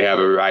 they have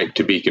a right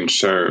to be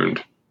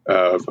concerned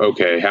of,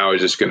 okay, how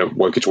is this going to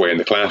work its way in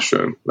the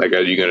classroom? Like,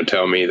 are you going to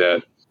tell me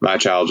that my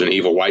child's an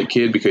evil white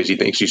kid because he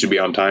thinks he should be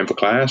on time for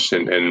class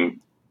and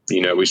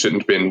we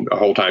shouldn't spend a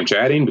whole time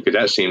chatting because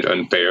that seems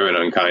unfair and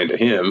unkind to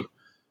him?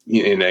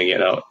 And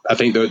again, I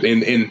think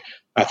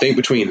I think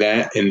between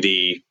that and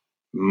the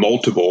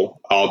multiple,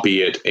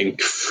 albeit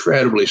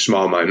incredibly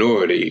small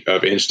minority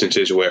of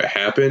instances where it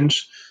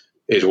happens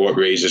is what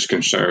raises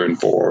concern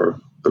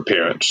for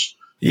parents.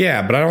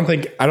 Yeah, but I don't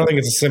think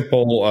it's a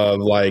simple of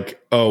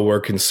like, oh, we're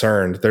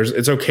concerned.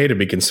 It's okay to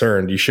be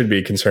concerned. You should be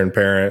a concerned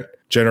parent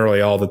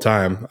generally all the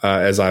time,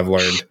 as I've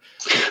learned.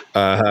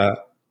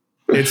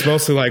 It's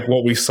mostly like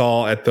what we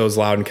saw at those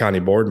Loudoun County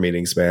board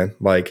meetings, man.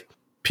 Like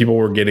people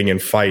were getting in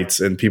fights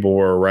and people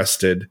were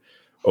arrested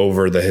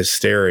over the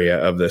hysteria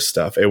of this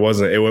stuff. It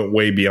went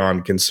way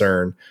beyond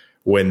concern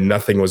when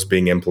nothing was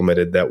being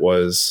implemented that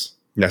was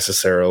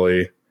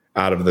necessarily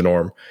out of the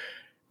norm.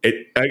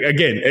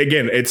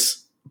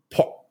 It's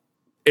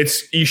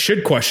you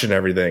should question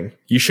everything.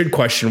 You should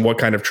question what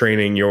kind of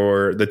training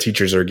the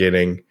teachers are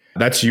getting.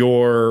 That's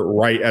your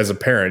right as a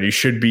parent. You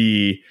should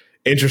be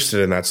interested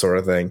in that sort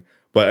of thing.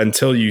 But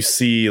until you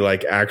see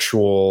like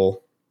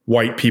actual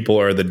white people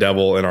are the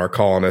devil in our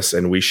colonists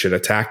and we should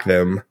attack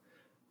them,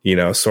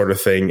 sort of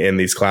thing in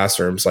these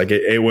classrooms, like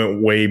it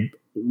went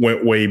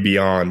way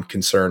beyond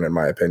concern, in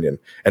my opinion.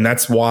 And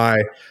that's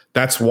why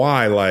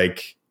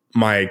like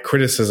my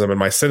criticism and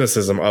my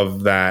cynicism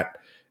of that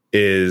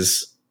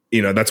is,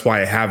 that's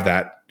why I have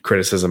that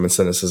criticism and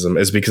cynicism,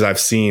 is because I've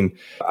seen,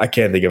 I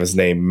can't think of his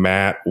name,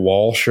 Matt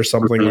Walsh or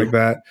something like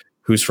that,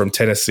 who's from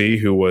Tennessee,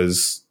 who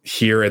was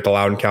here at the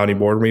Loudoun County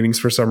board meetings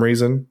for some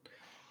reason.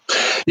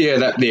 Yeah,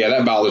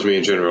 that bothers me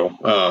in general.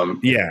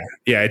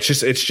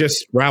 It's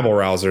just rabble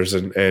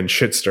rousers and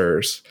shit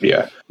stirrers.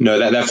 Yeah, no,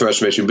 that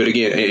frustrates me. But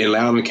again, in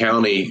Loudoun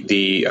County,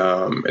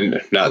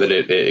 and not that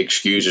it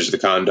excuses the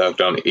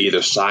conduct on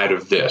either side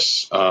of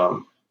this.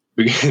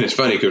 It's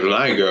funny because when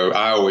I go,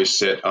 I always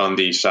sit on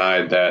the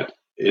side that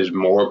is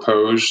more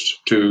opposed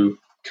to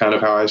kind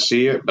of how I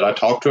see it. But I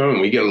talk to them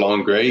and we get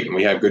along great and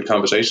we have good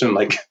conversation.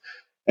 Like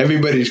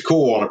everybody's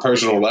cool on a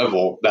personal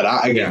level that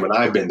when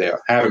I've been there,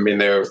 I haven't been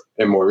there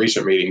in more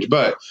recent meetings,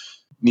 but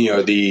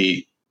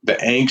the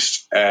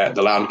angst at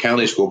the Loudoun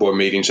County School Board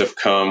meetings have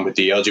come with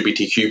the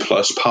LGBTQ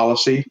plus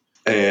policy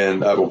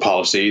and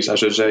policies, I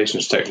should say,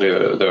 since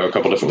technically there are a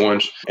couple different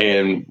ones,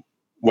 and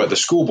what the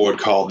school board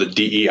called the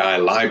DEI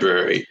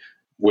library,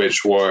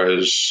 which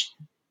was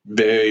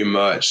very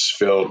much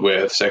filled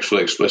with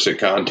sexually explicit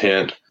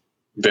content,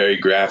 very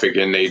graphic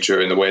in nature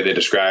in the way they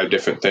describe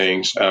different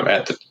things.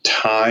 At the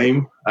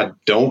time, I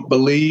don't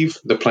believe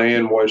the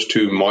plan was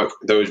to mark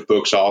those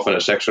books off in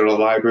a section of the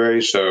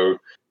library. So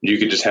you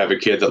could just have a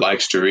kid that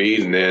likes to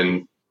read, and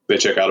then they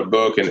check out a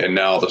book, and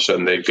now all of a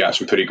sudden they've got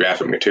some pretty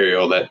graphic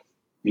material that,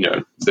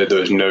 that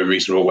there's no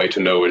reasonable way to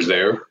know is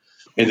there.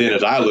 And then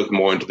as I looked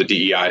more into the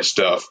DEI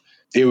stuff,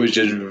 it was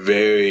just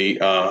very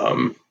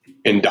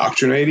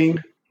indoctrinating.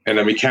 And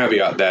let me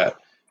caveat that.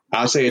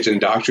 I say it's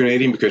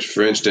indoctrinating because,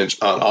 for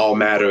instance, on all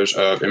matters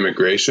of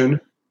immigration,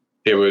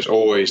 it was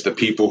always the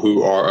people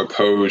who are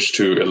opposed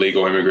to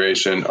illegal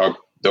immigration or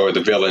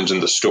the villains in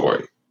the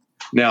story.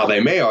 Now,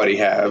 they may already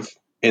have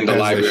in the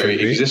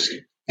library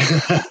existing.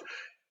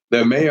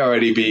 There may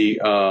already be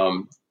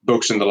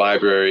books in the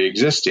library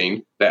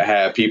existing that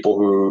have people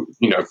who,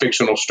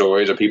 fictional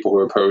stories of people who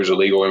oppose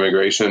illegal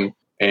immigration,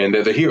 and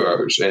they're the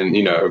heroes. And,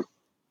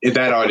 if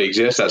that already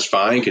exists, that's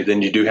fine, because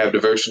then you do have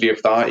diversity of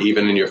thought,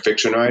 even in your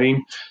fiction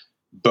writing.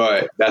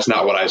 But that's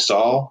not what I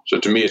saw. So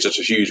to me, it's just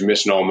a huge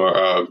misnomer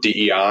of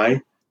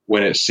DEI,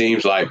 when it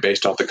seems like,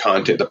 based off the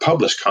content, the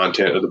published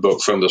content of the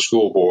book from the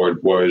school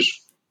board was,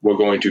 we're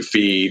going to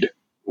feed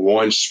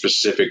one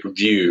specific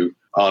view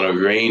on a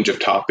range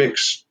of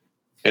topics,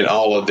 and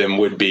all of them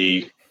would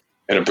be,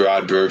 in a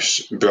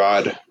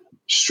broad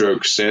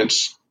stroke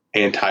sense,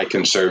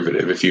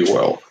 anti-conservative, if you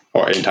will,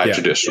 or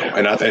anti-traditional. Yeah.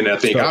 And I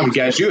think I would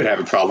guess you would have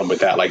a problem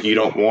with that. Like, you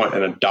don't want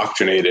an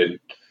indoctrinated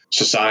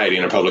society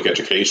in a public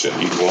education.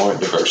 You want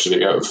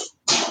diversity of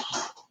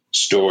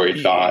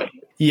story, thought.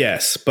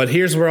 Yes, but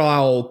here's where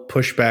I'll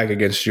push back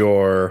against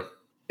your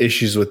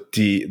issues with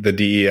the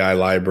DEI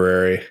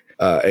library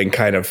and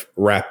kind of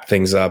wrap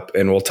things up,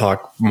 and we'll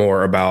talk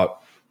more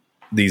about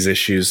these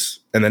issues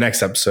in the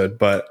next episode.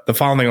 But the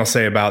final thing I'll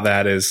say about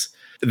that is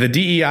the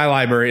DEI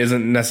library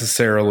isn't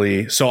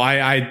necessarily – so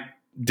I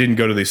didn't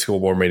go to these school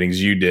board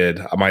meetings. You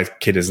did. My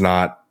kid is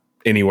not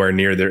anywhere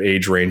near their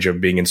age range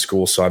of being in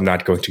school, so I'm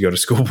not going to go to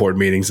school board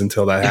meetings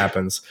until that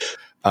happens.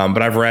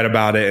 But I've read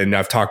about it, and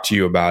I've talked to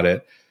you about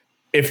it.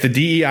 If the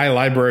DEI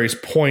library's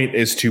point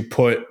is to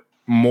put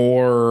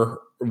more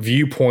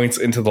viewpoints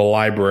into the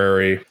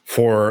library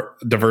for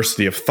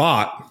diversity of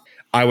thought,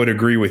 I would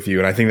agree with you,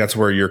 and I think that's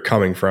where you're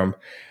coming from.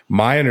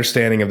 My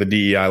understanding of the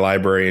DEI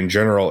library in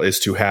general is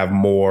to have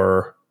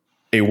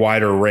a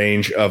wider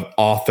range of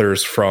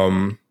authors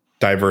from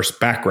diverse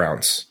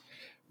backgrounds,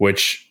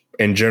 which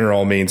in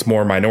general means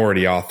more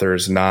minority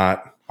authors,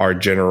 not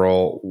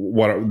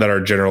that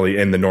are generally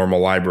in the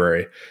normal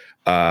library.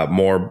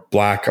 More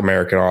Black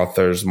American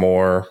authors,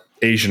 more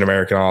Asian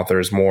American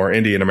authors, more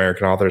Indian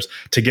American authors,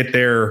 to get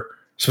their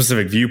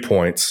specific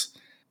viewpoints.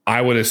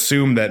 I would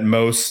assume that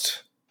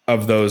most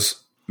of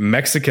those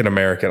Mexican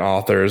American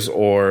authors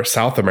or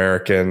South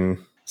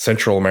American,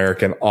 Central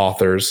American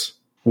authors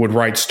would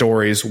write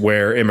stories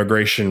where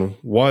immigration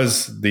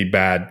was the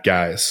bad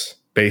guys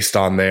based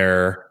on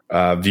their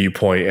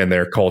viewpoint and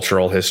their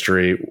cultural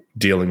history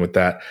dealing with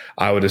that.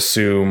 I would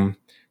assume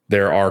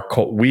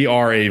we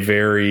are a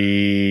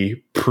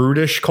very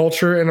prudish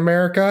culture in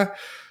America.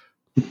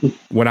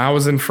 When I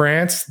was in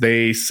France,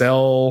 they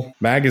sell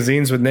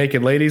magazines with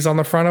naked ladies on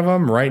the front of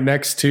them, right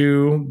next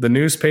to the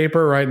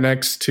newspaper, right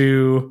next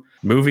to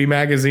movie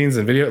magazines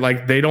and video.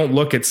 Like, they don't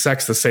look at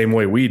sex the same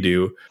way we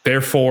do.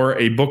 Therefore,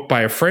 a book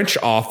by a French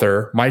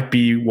author might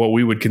be what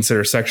we would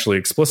consider sexually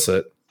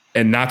explicit,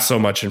 and not so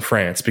much in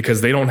France, because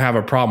they don't have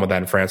a problem with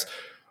that in France.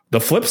 The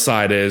flip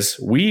side is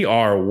we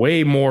are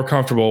way more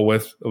comfortable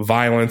with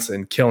violence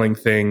and killing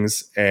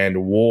things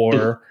and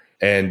war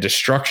and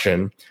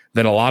destruction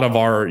than a lot of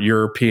our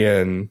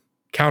European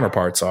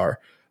counterparts are.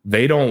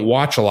 They don't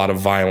watch a lot of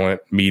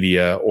violent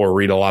media or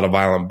read a lot of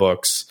violent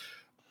books.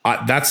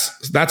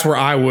 That's where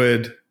I'm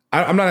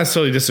not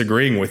necessarily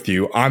disagreeing with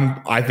you.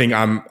 I think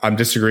I'm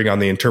disagreeing on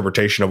the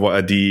interpretation of what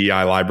a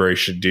DEI library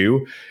should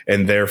do,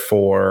 and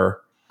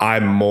therefore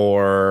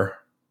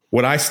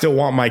would I still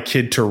want my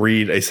kid to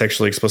read a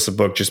sexually explicit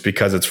book just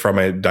because it's from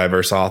a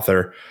diverse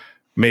author?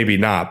 Maybe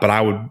not, but I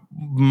would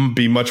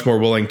be much more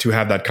willing to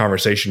have that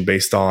conversation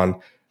based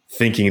on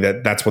thinking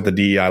that that's what the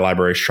DEI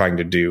library is trying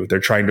to do. They're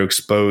trying to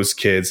expose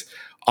kids.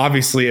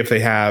 Obviously, if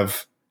they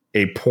have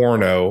a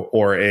porno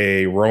or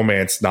a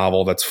romance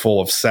novel that's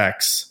full of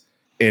sex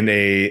in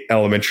a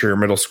elementary or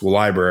middle school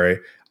library,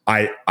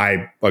 I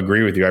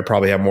agree with you. I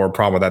probably have more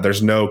problem with that.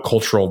 There's no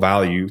cultural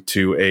value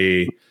to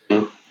a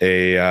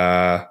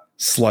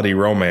slutty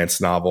romance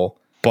novel.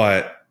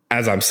 But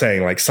as I'm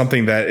saying, like,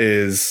 something that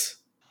is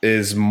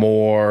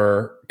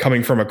more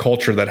coming from a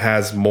culture that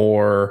is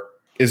more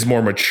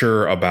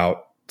mature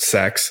about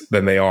sex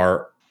than they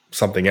are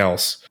something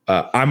else,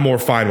 I'm more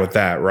fine with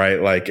that,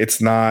 right? Like, it's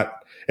not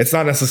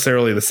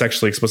necessarily the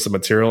sexually explicit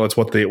material. It's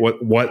what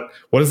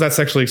does that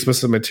sexually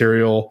explicit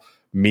material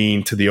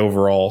mean to the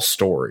overall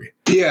story?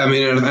 Yeah, I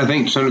mean, I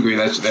think to some degree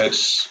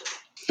that's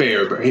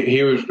fair. But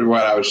here's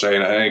what I would say,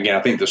 and again,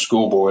 I think the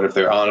school board, if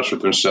they're honest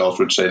with themselves,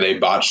 would say they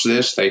botched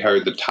this. They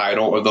heard the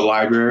title of the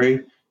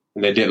library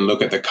and they didn't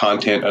look at the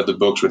content of the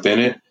books within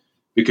it,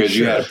 because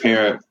you had a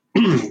parent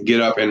get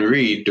up and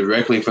read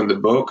directly from the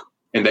book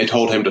and they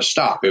told him to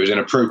stop. It was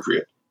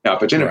inappropriate. Now,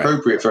 if it's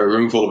inappropriate for a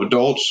room full of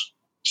adults,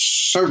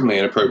 certainly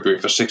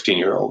inappropriate for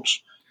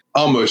 16-year-olds.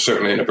 Almost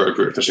certainly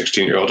inappropriate for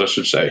 16-year-olds, I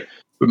should say.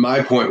 But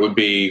my point would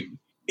be,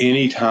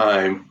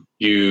 anytime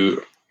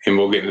you, and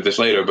we'll get into this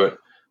later, but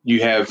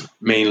you have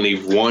mainly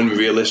one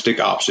realistic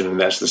option, and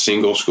that's the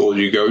single school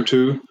you go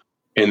to,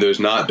 and there's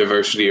not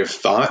diversity of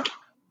thought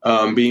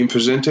being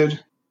presented,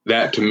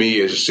 that to me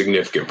is a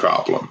significant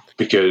problem,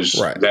 because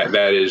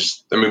that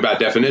is, I mean, by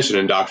definition,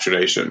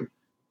 indoctrination.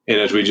 And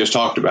as we just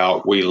talked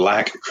about, we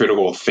lack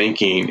critical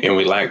thinking, and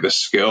we lack the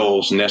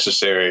skills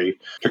necessary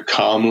to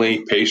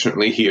calmly,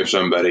 patiently hear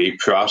somebody,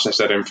 process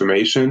that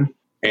information,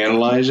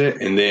 analyze it,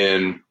 and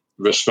then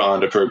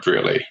respond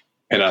appropriately.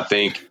 And I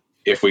think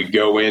if we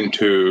go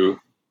into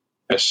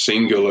a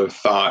singular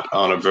thought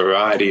on a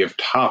variety of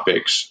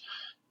topics,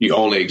 you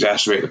only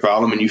exacerbate the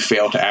problem, and you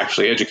fail to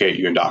actually educate,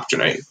 you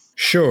indoctrinate.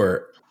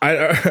 Sure.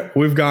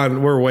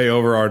 We're way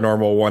over our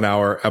normal 1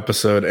 hour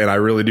episode, and I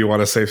really do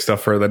want to save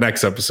stuff for the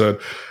next episode.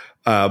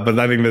 But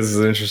I think this is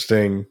an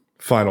interesting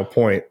final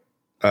point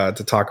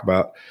to talk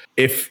about.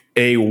 If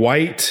a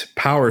white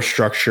power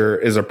structure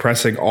is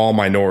oppressing all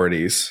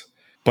minorities,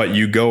 but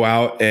you go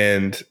out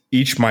and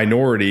each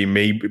minority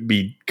may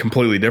be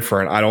completely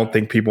different. I don't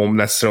think people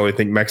necessarily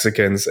think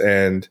Mexicans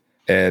and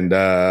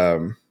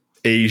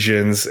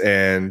Asians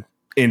and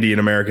Indian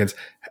Americans,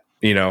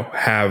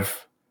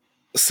 have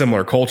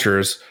similar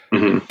cultures.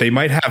 Mm-hmm. They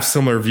might have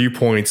similar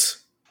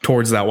viewpoints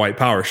towards that white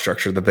power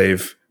structure that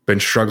they've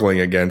been struggling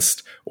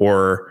against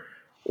or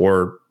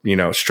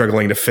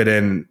struggling to fit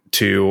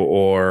into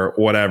or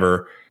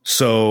whatever.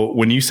 So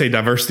when you say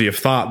diversity of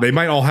thought, they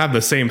might all have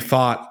the same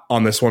thought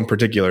on this one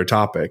particular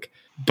topic,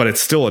 but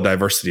it's still a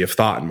diversity of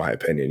thought, in my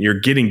opinion. You're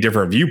getting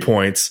different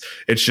viewpoints.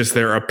 It's just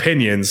their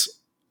opinions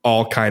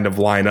all kind of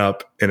line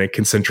up in a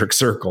concentric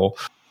circle.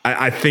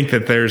 I think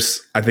that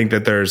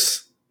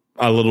there's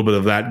a little bit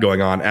of that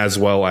going on, as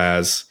well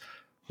as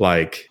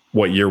like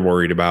what you're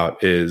worried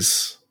about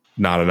is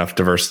not enough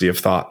diversity of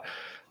thought.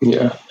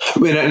 Yeah. I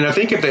mean, and I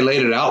think if they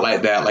laid it out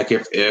like that, like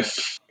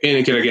if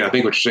and again, I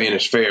think what you're saying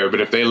is fair,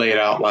 but if they lay it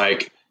out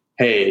like,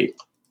 hey,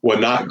 we're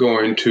not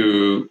going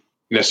to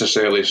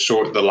necessarily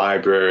sort the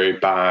library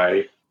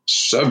by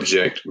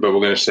subject, but we're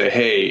going to say,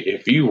 hey,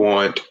 if you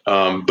want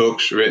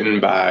books written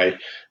by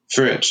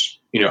French,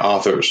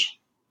 authors,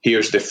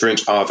 here's the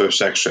French author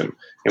section.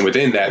 And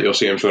within that, you'll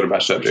see them sorted by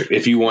subject.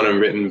 If you want them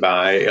written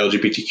by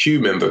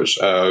LGBTQ members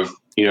of,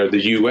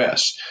 the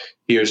U.S.,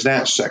 here's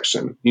that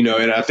section.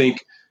 And I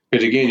think,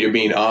 because again, you're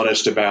being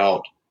honest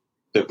about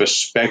the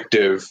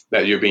perspective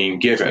that you're being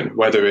given,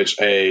 whether it's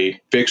a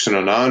fiction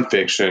or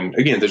nonfiction.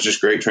 Again, there's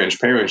just great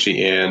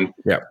transparency in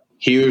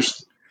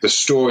here's the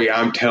story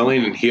I'm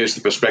telling, and here's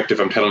the perspective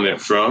I'm telling it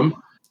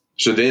from.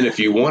 So then if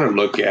you want to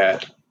look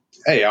at,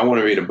 hey, I want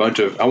to read about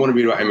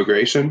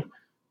immigration,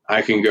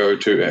 I can go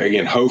to,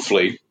 again,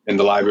 hopefully in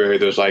the library,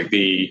 there's like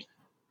the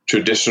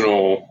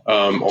traditional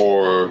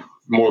or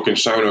more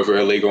concern over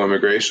illegal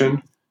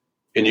immigration.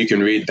 And you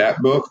can read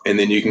that book, and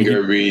then you can go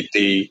read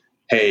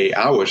hey,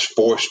 I was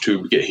forced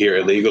to get here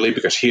illegally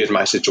because here's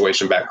my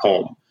situation back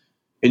home.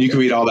 And you can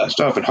read all that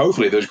stuff, and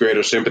hopefully there's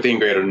greater sympathy and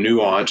greater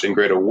nuance and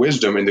greater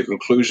wisdom in the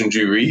conclusions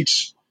you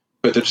reach.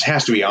 But there just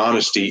has to be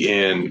honesty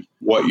in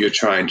what you're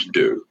trying to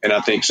do. And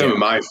I think some of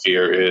my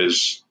fear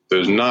is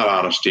there's not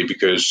honesty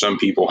because some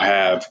people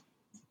have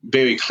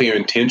very clear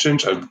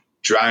intentions of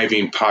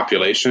driving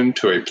population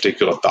to a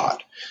particular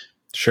thought.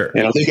 Sure.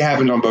 And I think it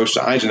happens on both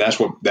sides. And that's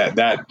what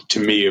that to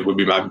me would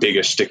be my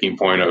biggest sticking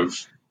point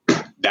of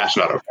that's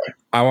not okay.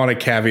 I want to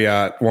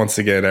caveat once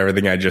again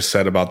everything I just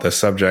said about this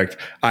subject.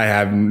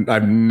 I've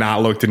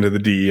not looked into the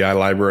DEI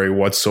library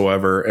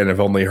whatsoever and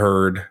have only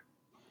heard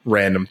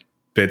random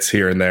bits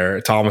here and there.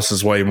 Thomas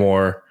is way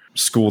more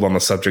schooled on the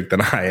subject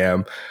than I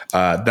am.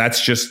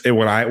 That's just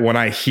when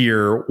I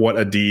hear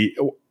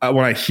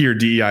when I hear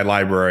DEI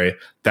library,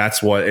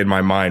 that's what in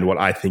my mind what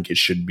I think it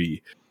should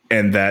be,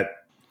 and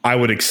that I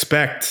would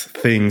expect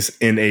things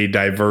in a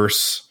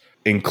diverse,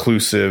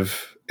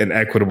 inclusive, and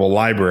equitable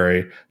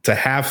library to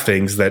have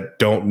things that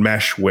don't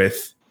mesh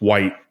with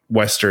white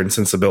Western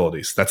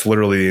sensibilities. That's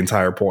literally the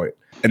entire point.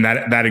 And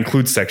that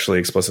includes sexually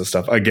explicit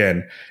stuff.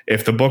 Again,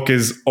 if the book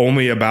is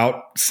only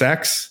about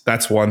sex,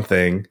 that's one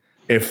thing.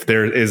 If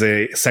there is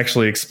a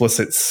sexually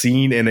explicit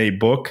scene in a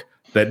book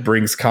that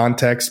brings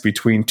context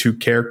between two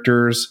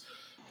characters,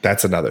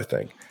 that's another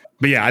thing.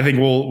 But yeah, I think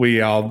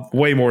we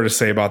way more to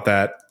say about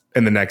that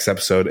in the next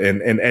episode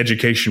in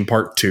education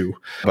part 2.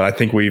 But I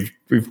think we've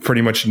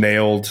pretty much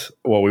nailed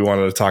what we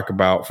wanted to talk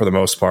about for the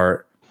most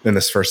part in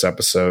this first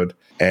episode.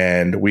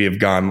 And we have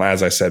gone,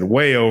 as I said,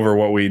 way over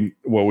what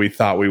we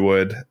thought we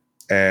would.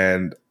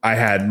 And I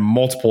had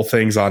multiple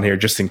things on here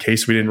just in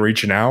case we didn't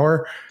reach an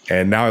hour.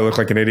 And now I look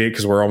like an idiot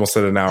because we're almost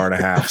at an hour and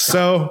a half.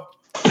 So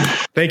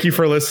thank you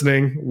for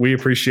listening. We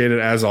appreciate it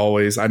as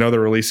always. I know the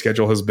release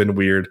schedule has been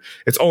weird.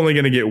 It's only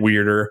going to get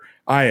weirder.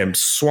 I am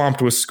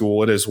swamped with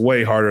school. It is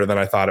way harder than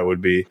I thought it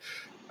would be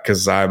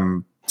because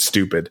I'm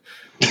stupid.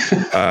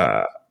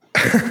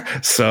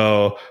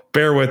 So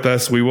bear with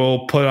us. We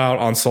will put out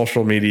on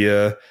social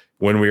media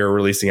when we are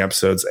releasing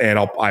episodes. And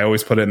I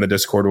always put it in the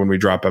Discord when we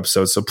drop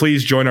episodes. So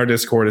please join our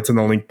Discord. It's in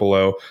the link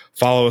below.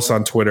 Follow us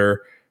on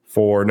Twitter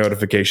for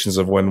notifications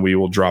of when we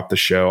will drop the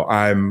show.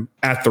 I'm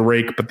at The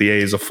Rake, but the A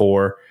is a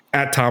 4,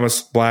 at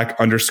Thomas Black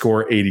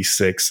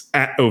 _86,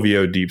 at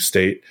OVO Deep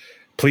State.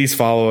 Please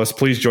follow us.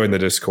 Please join the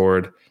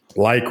Discord.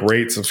 Like,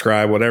 rate,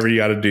 subscribe, whatever you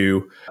got to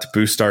do to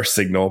boost our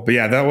signal. But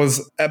yeah, that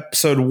was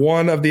episode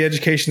 1 of the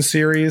education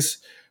series.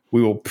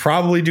 We will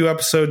probably do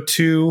episode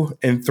 2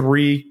 and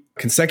 3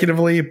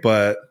 consecutively,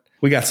 but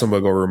we got some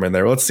wiggle room in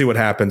there. Let's see what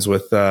happens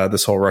with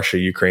this whole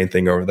Russia-Ukraine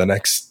thing over the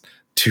next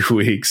 2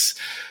 weeks,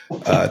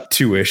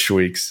 2-ish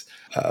weeks.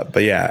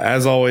 But yeah,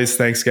 as always,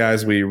 thanks,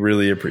 guys. We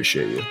really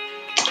appreciate you.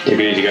 Take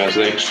it easy, guys.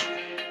 Thanks.